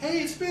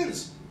 Hey, it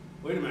spins.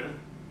 Wait a minute.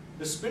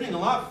 It's spinning a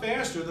lot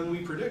faster than we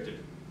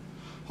predicted.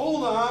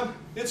 Hold on,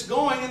 it's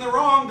going in the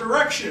wrong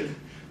direction.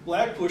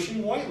 Black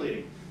pushing, white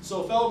leading.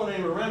 So a fellow by the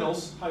name of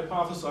Reynolds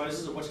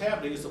hypothesizes that what's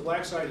happening is the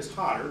black side is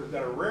hotter. We've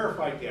got a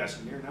rarefied gas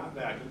in here, not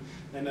vacuum,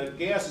 and the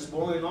gas is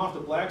boiling off the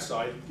black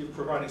side,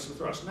 providing some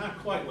thrust. Not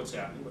quite what's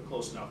happening, but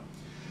close enough.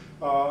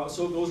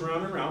 So it goes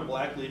around and around,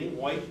 black leading,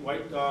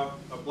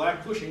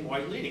 black pushing,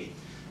 white leading.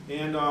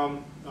 And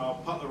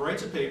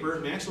writes a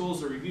paper. Maxwell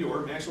is the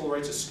reviewer. Maxwell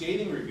writes a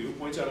scathing review,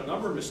 points out a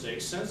number of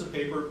mistakes, sends the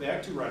paper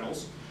back to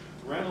Reynolds.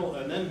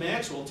 And then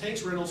Maxwell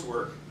takes Reynolds'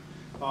 work,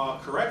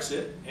 corrects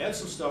it, adds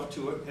some stuff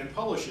to it, and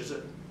publishes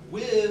it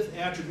with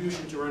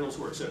attribution to Reynolds'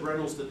 work. Said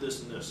Reynolds did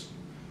this and this.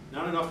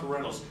 Not enough for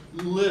Reynolds.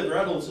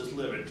 Reynolds is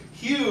livid.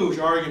 Huge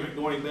argument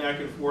going back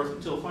and forth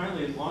until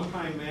finally a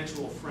longtime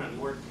Maxwell friend,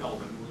 Lord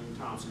Kelvin, William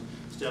Thomson,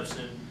 steps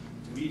in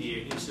to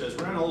mediate. He says,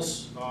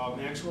 Reynolds,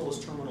 Maxwell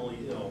is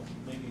terminally ill.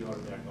 Maybe you ought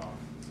to back off.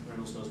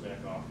 Reynolds does back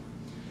off.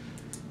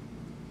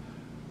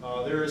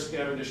 There is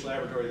Cavendish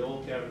Laboratory, the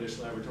old Cavendish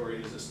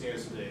Laboratory as it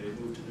stands today. They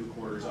moved to new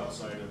quarters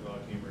outside of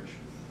Cambridge.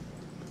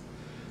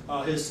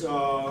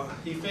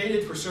 He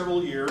faded for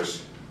several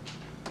years.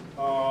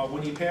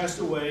 When he passed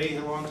away,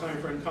 a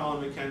longtime friend Colin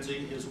Mackenzie,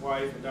 his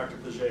wife, and Dr.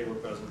 Paget were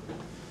present.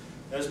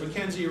 As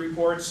Mackenzie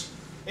reports,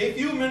 a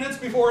few minutes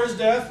before his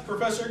death,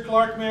 Professor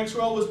Clerk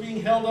Maxwell was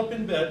being held up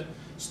in bed,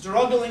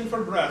 struggling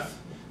for breath,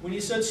 when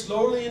he said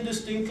slowly and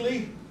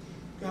distinctly,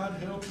 God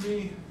help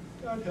me,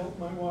 God help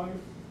my wife.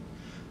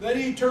 Then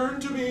he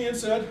turned to me and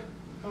said,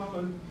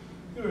 Colin,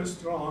 you are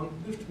strong,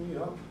 lift me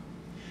up.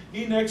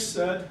 He next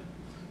said,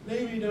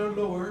 lay me down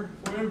lower,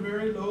 for I am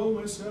very low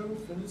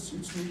myself, and it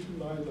suits me to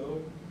lie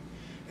low.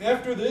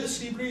 After this,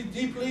 he breathed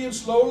deeply and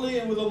slowly,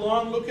 and with a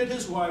long look at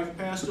his wife,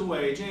 passed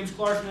away. James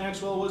Clerk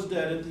Maxwell was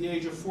dead at the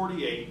age of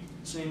 48,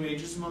 same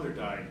age his mother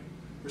died,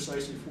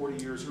 precisely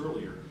 40 years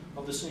earlier,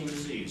 of the same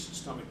disease,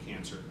 stomach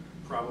cancer,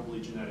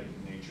 probably genetic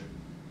in nature.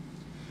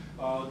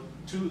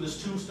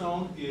 This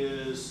tombstone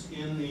is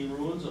in the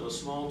ruins of a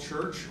small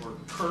church, or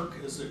kirk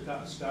as the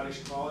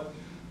Scottish call it,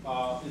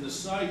 in the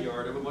side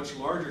yard of a much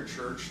larger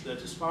church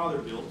that his father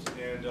built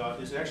and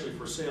is actually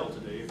for sale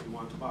today if you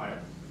want to buy it.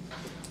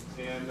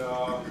 And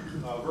a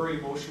very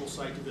emotional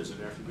site to visit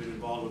after being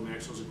involved with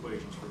Maxwell's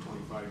equations for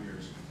 25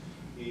 years.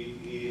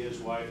 He, his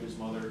wife, his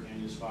mother,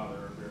 and his father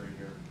are buried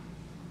here.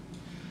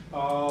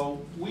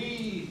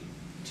 We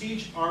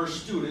teach our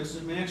students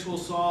that Maxwell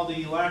saw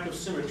the lack of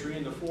symmetry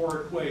in the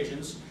four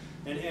equations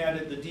and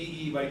added the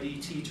dE by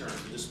dt term,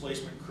 the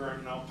displacement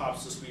current now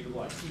pops the speed of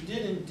light. He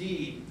did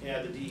indeed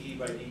add the dE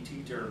by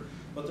dt term,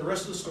 but the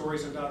rest of the story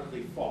is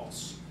undoubtedly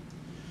false.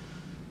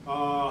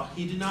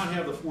 He did not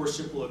have the 4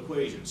 simple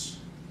equations.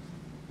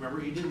 Remember,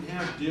 he didn't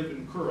have div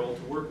and curl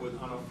to work with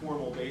on a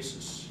formal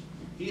basis.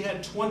 He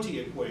had 20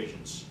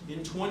 equations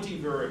in 20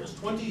 variables,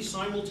 20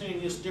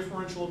 simultaneous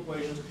differential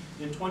equations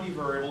in 20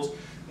 variables,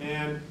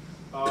 and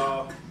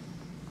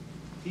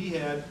he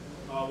had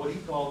what he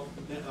called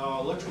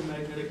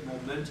electromagnetic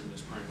momentum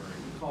as primary.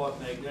 We call it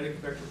magnetic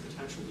vector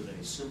potential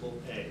today, symbol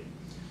A.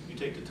 You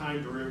take the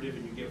time derivative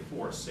and you get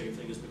force, same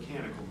thing as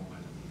mechanical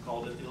momentum. He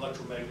called it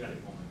electromagnetic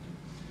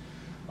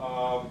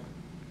momentum.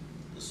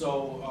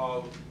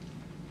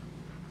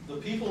 The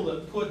people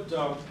that put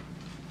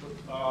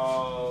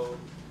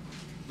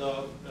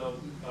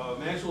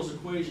Maxwell's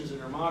equations in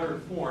their modern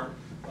form,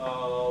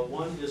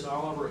 one is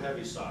Oliver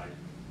Heaviside.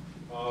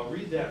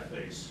 Read that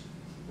face.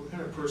 What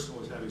kind of person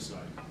was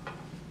Heaviside?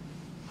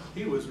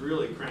 He was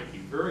really cranky,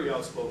 very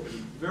outspoken,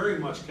 very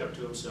much kept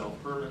to himself,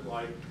 hermit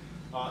life.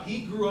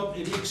 He grew up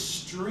in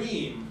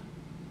extreme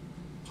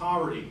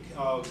poverty,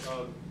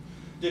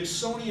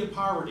 Dixonian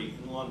poverty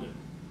in London.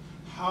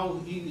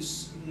 How he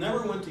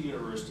never went to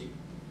university.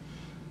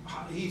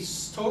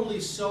 He's totally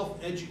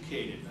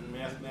self-educated in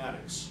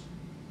mathematics.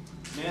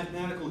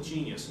 Mathematical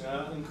genius,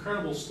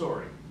 incredible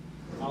story,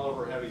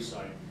 Oliver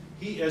Heaviside.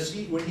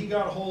 When he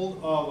got hold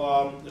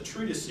of the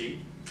treatise,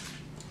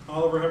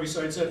 Oliver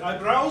Heaviside said, I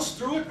browsed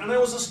through it and I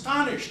was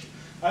astonished.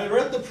 I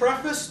read the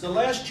preface, the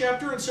last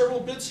chapter, and several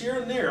bits here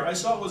and there. I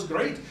saw it was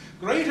great,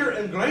 greater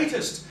and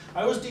greatest.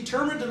 I was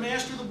determined to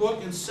master the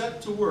book and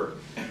set to work.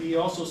 He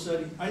also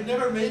said, I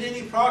never made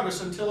any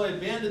progress until I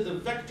abandoned the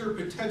vector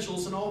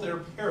potentials and all their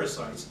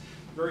parasites.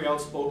 Very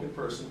outspoken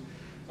person,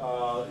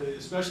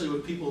 especially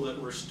with people that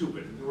were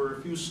stupid. There were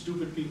a few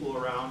stupid people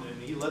around,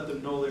 and he let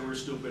them know they were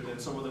stupid, and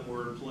some of them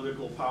were in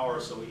political power,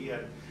 so he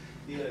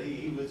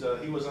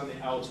was on the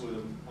outs with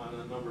them on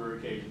a number of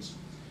occasions.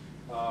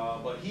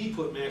 But he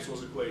put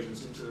Maxwell's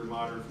equations into their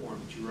modern form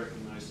that you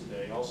recognize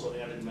today. Also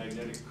added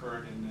magnetic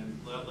current and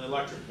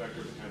electric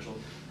vector potential.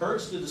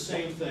 Hertz did the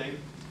same thing,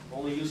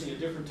 only using a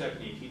different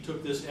technique. He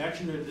took this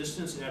action at a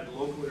distance, added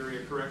local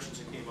area corrections,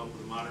 and came up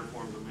with a modern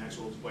form of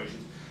Maxwell's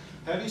equations.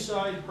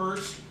 Heaviside,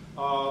 Hertz,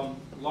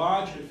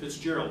 Lodge, and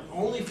Fitzgerald.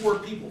 Only 4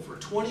 people for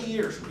 20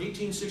 years, from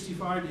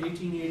 1865 to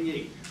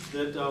 1888,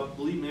 that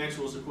believed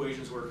Maxwell's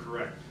equations were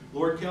correct.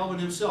 Lord Kelvin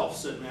himself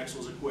said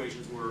Maxwell's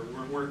equations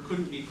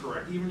couldn't be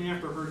correct, even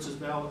after Hertz's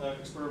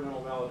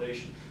experimental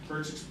validation.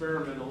 Hertz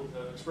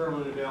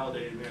experimentally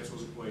validated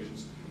Maxwell's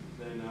equations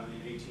in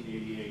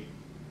 1888.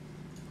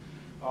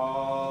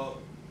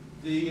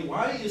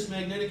 Why is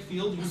magnetic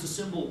field use the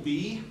symbol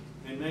B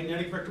and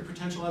magnetic vector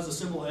potential has the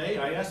symbol A?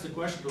 I asked the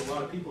question to a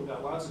lot of people,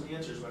 got lots of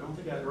answers, but I don't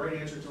think I had the right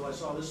answer until I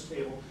saw this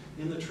table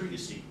in the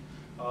treatise.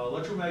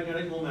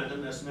 Electromagnetic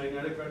momentum, that's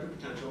magnetic vector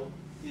potential,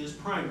 is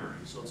primary,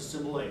 so it's a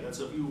symbol A. That's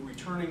a view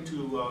returning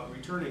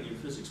in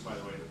physics, by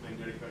the way, that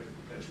magnetic vector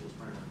potential is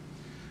primary.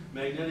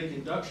 Magnetic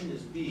induction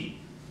is B.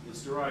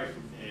 It's derived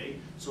from A,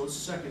 so it's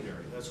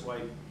secondary. That's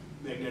why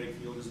magnetic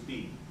field is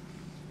B,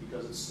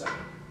 because it's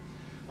second.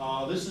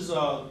 This is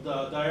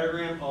the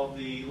diagram of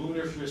the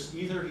luminiferous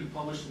ether he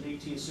published in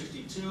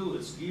 1862.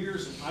 It's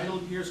gears and idle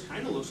gears,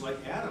 kind of looks like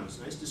atoms.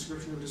 Nice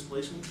description of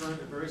displacement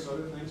current and various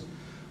other things.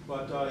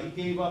 But he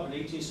gave up in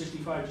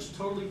 1865, just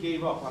totally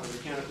gave up on a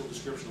mechanical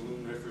description of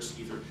luminiferous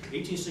ether.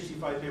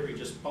 1865 paper, he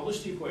just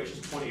published the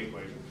equations, 20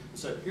 equations, and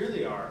said, here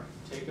they are,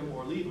 take them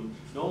or leave them,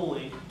 no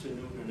link to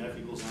Newton and F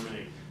equals ma.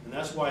 And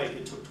that's why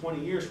it took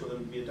 20 years for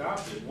them to be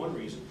adopted. One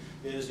reason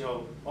is,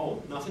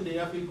 oh, nothing to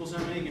F equals ma,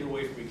 get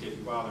away from me, kid,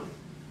 you bother me.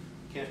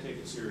 Can't take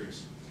it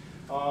serious.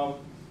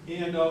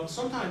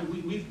 Sometimes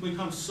we've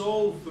become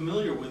so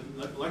familiar with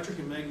electric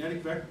and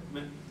magnetic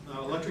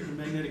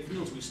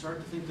fields, we start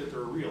to think that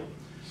they're real.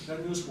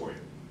 Got news for you.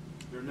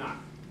 They're not.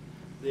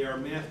 They are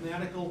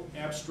mathematical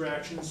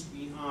abstractions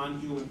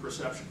beyond human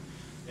perception.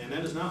 And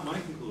that is not my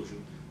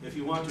conclusion. If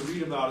you want to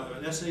read about it,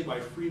 an essay by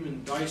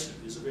Freeman Dyson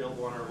is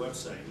available on our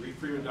website.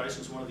 Freeman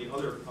Dyson is one of the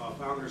other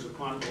founders of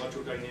quantum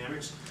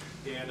electrodynamics,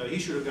 and he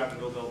should have gotten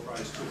a Nobel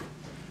Prize too.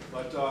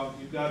 But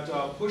you've got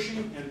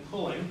pushing and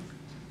pulling,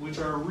 which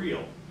are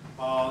real.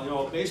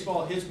 If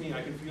baseball hits me,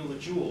 I can feel the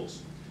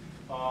joules.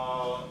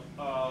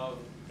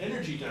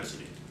 Energy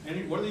density.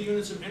 What are the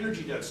units of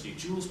energy density?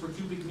 Joules per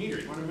cubic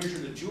meter. You want to measure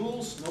the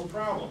joules? No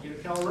problem. Get a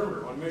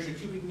calorimeter. Want to measure the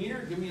cubic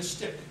meter? Give me a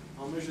stick.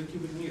 I'll measure the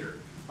cubic meter.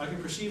 I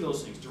can perceive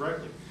those things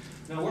directly.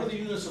 Now, what are the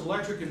units of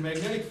electric and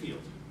magnetic field?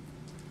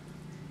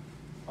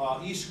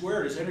 E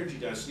squared is energy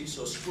density,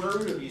 so square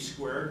root of E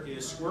squared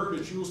is square root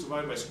of joules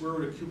divided by square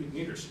root of cubic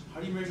meters. How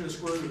do you measure the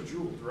square root of a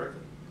joule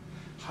directly?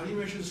 How do you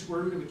measure the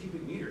square root of a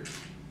cubic meter?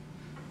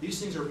 These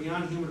things are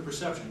beyond human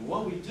perception.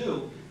 What we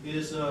do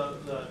is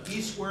the E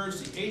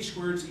squareds, the H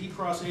squareds, the E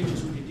cross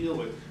H's we can deal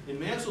with. In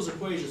Maxwell's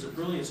equations, the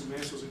brilliance of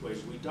Maxwell's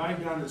equations, we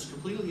dive down in this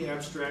completely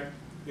abstract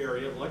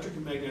area of electric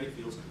and magnetic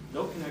fields,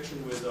 no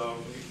connection with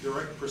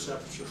direct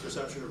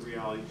perception of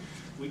reality.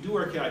 We do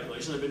our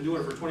calculations. I've been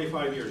doing it for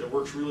 25 years. It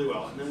works really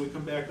well. And then we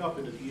come back up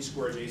into the E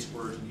squares, A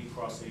squares, and E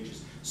cross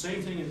H's.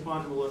 Same thing in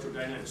quantum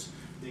electrodynamics.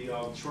 The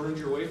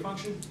Schrodinger wave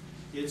function,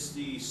 it's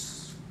the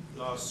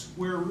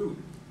square root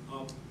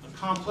of a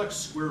complex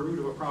square root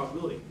of a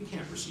probability. You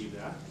can't perceive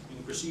that. You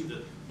can perceive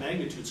the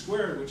magnitude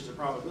squared, which is a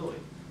probability,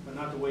 but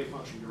not the wave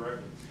function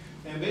directly.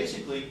 And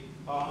basically,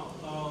 I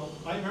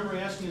remember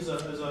asking as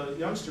a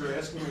youngster,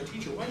 asking my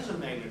teacher, why does a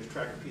magnet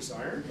attract a piece of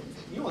iron?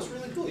 You know, it's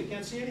really cool. You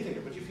can't see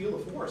anything, but you feel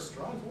the force,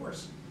 strong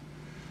force.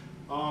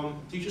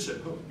 Teacher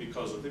said, oh,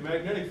 because of the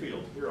magnetic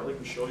field. Here, I'll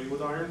even show you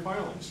with iron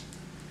filings.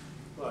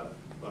 But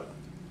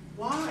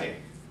why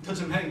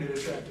does a magnet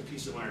attract a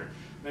piece of iron?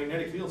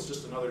 Magnetic field is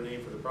just another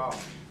name for the problem.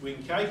 We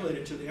can calculate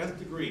it to the nth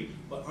degree,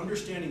 but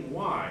understanding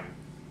why,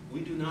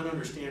 we do not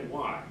understand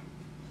why.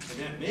 And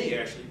that may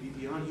actually be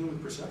beyond human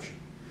perception.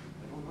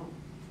 I don't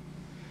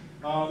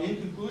know. In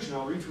conclusion,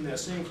 I'll read from that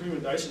same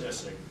Freeman-Dyson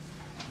essay.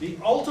 The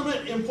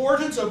ultimate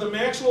importance of the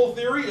Maxwell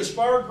theory is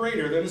far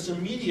greater than its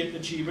immediate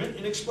achievement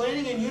in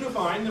explaining and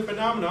unifying the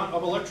phenomena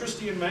of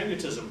electricity and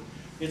magnetism.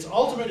 Its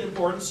ultimate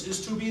importance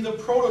is to be the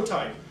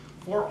prototype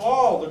for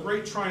all the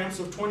great triumphs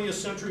of 20th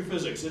century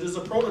physics. It is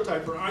a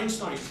prototype for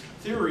Einstein's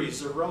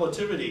theories of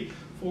relativity,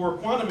 for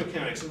quantum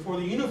mechanics, and for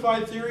the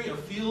unified theory of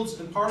fields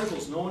and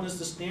particles known as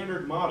the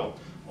Standard Model.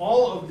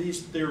 All of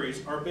these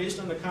theories are based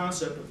on the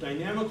concept of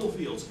dynamical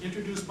fields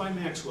introduced by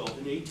Maxwell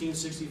in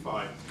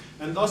 1865.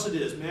 And thus it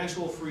is,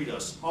 Maxwell freed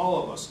us,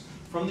 all of us,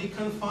 from the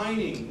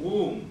confining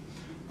womb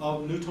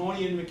of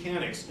Newtonian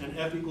mechanics and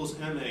F equals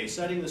ma,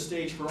 setting the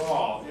stage for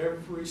all,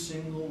 every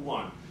single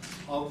one,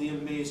 of the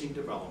amazing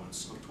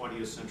developments of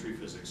 20th century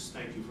physics.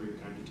 Thank you for your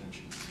kind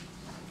attention.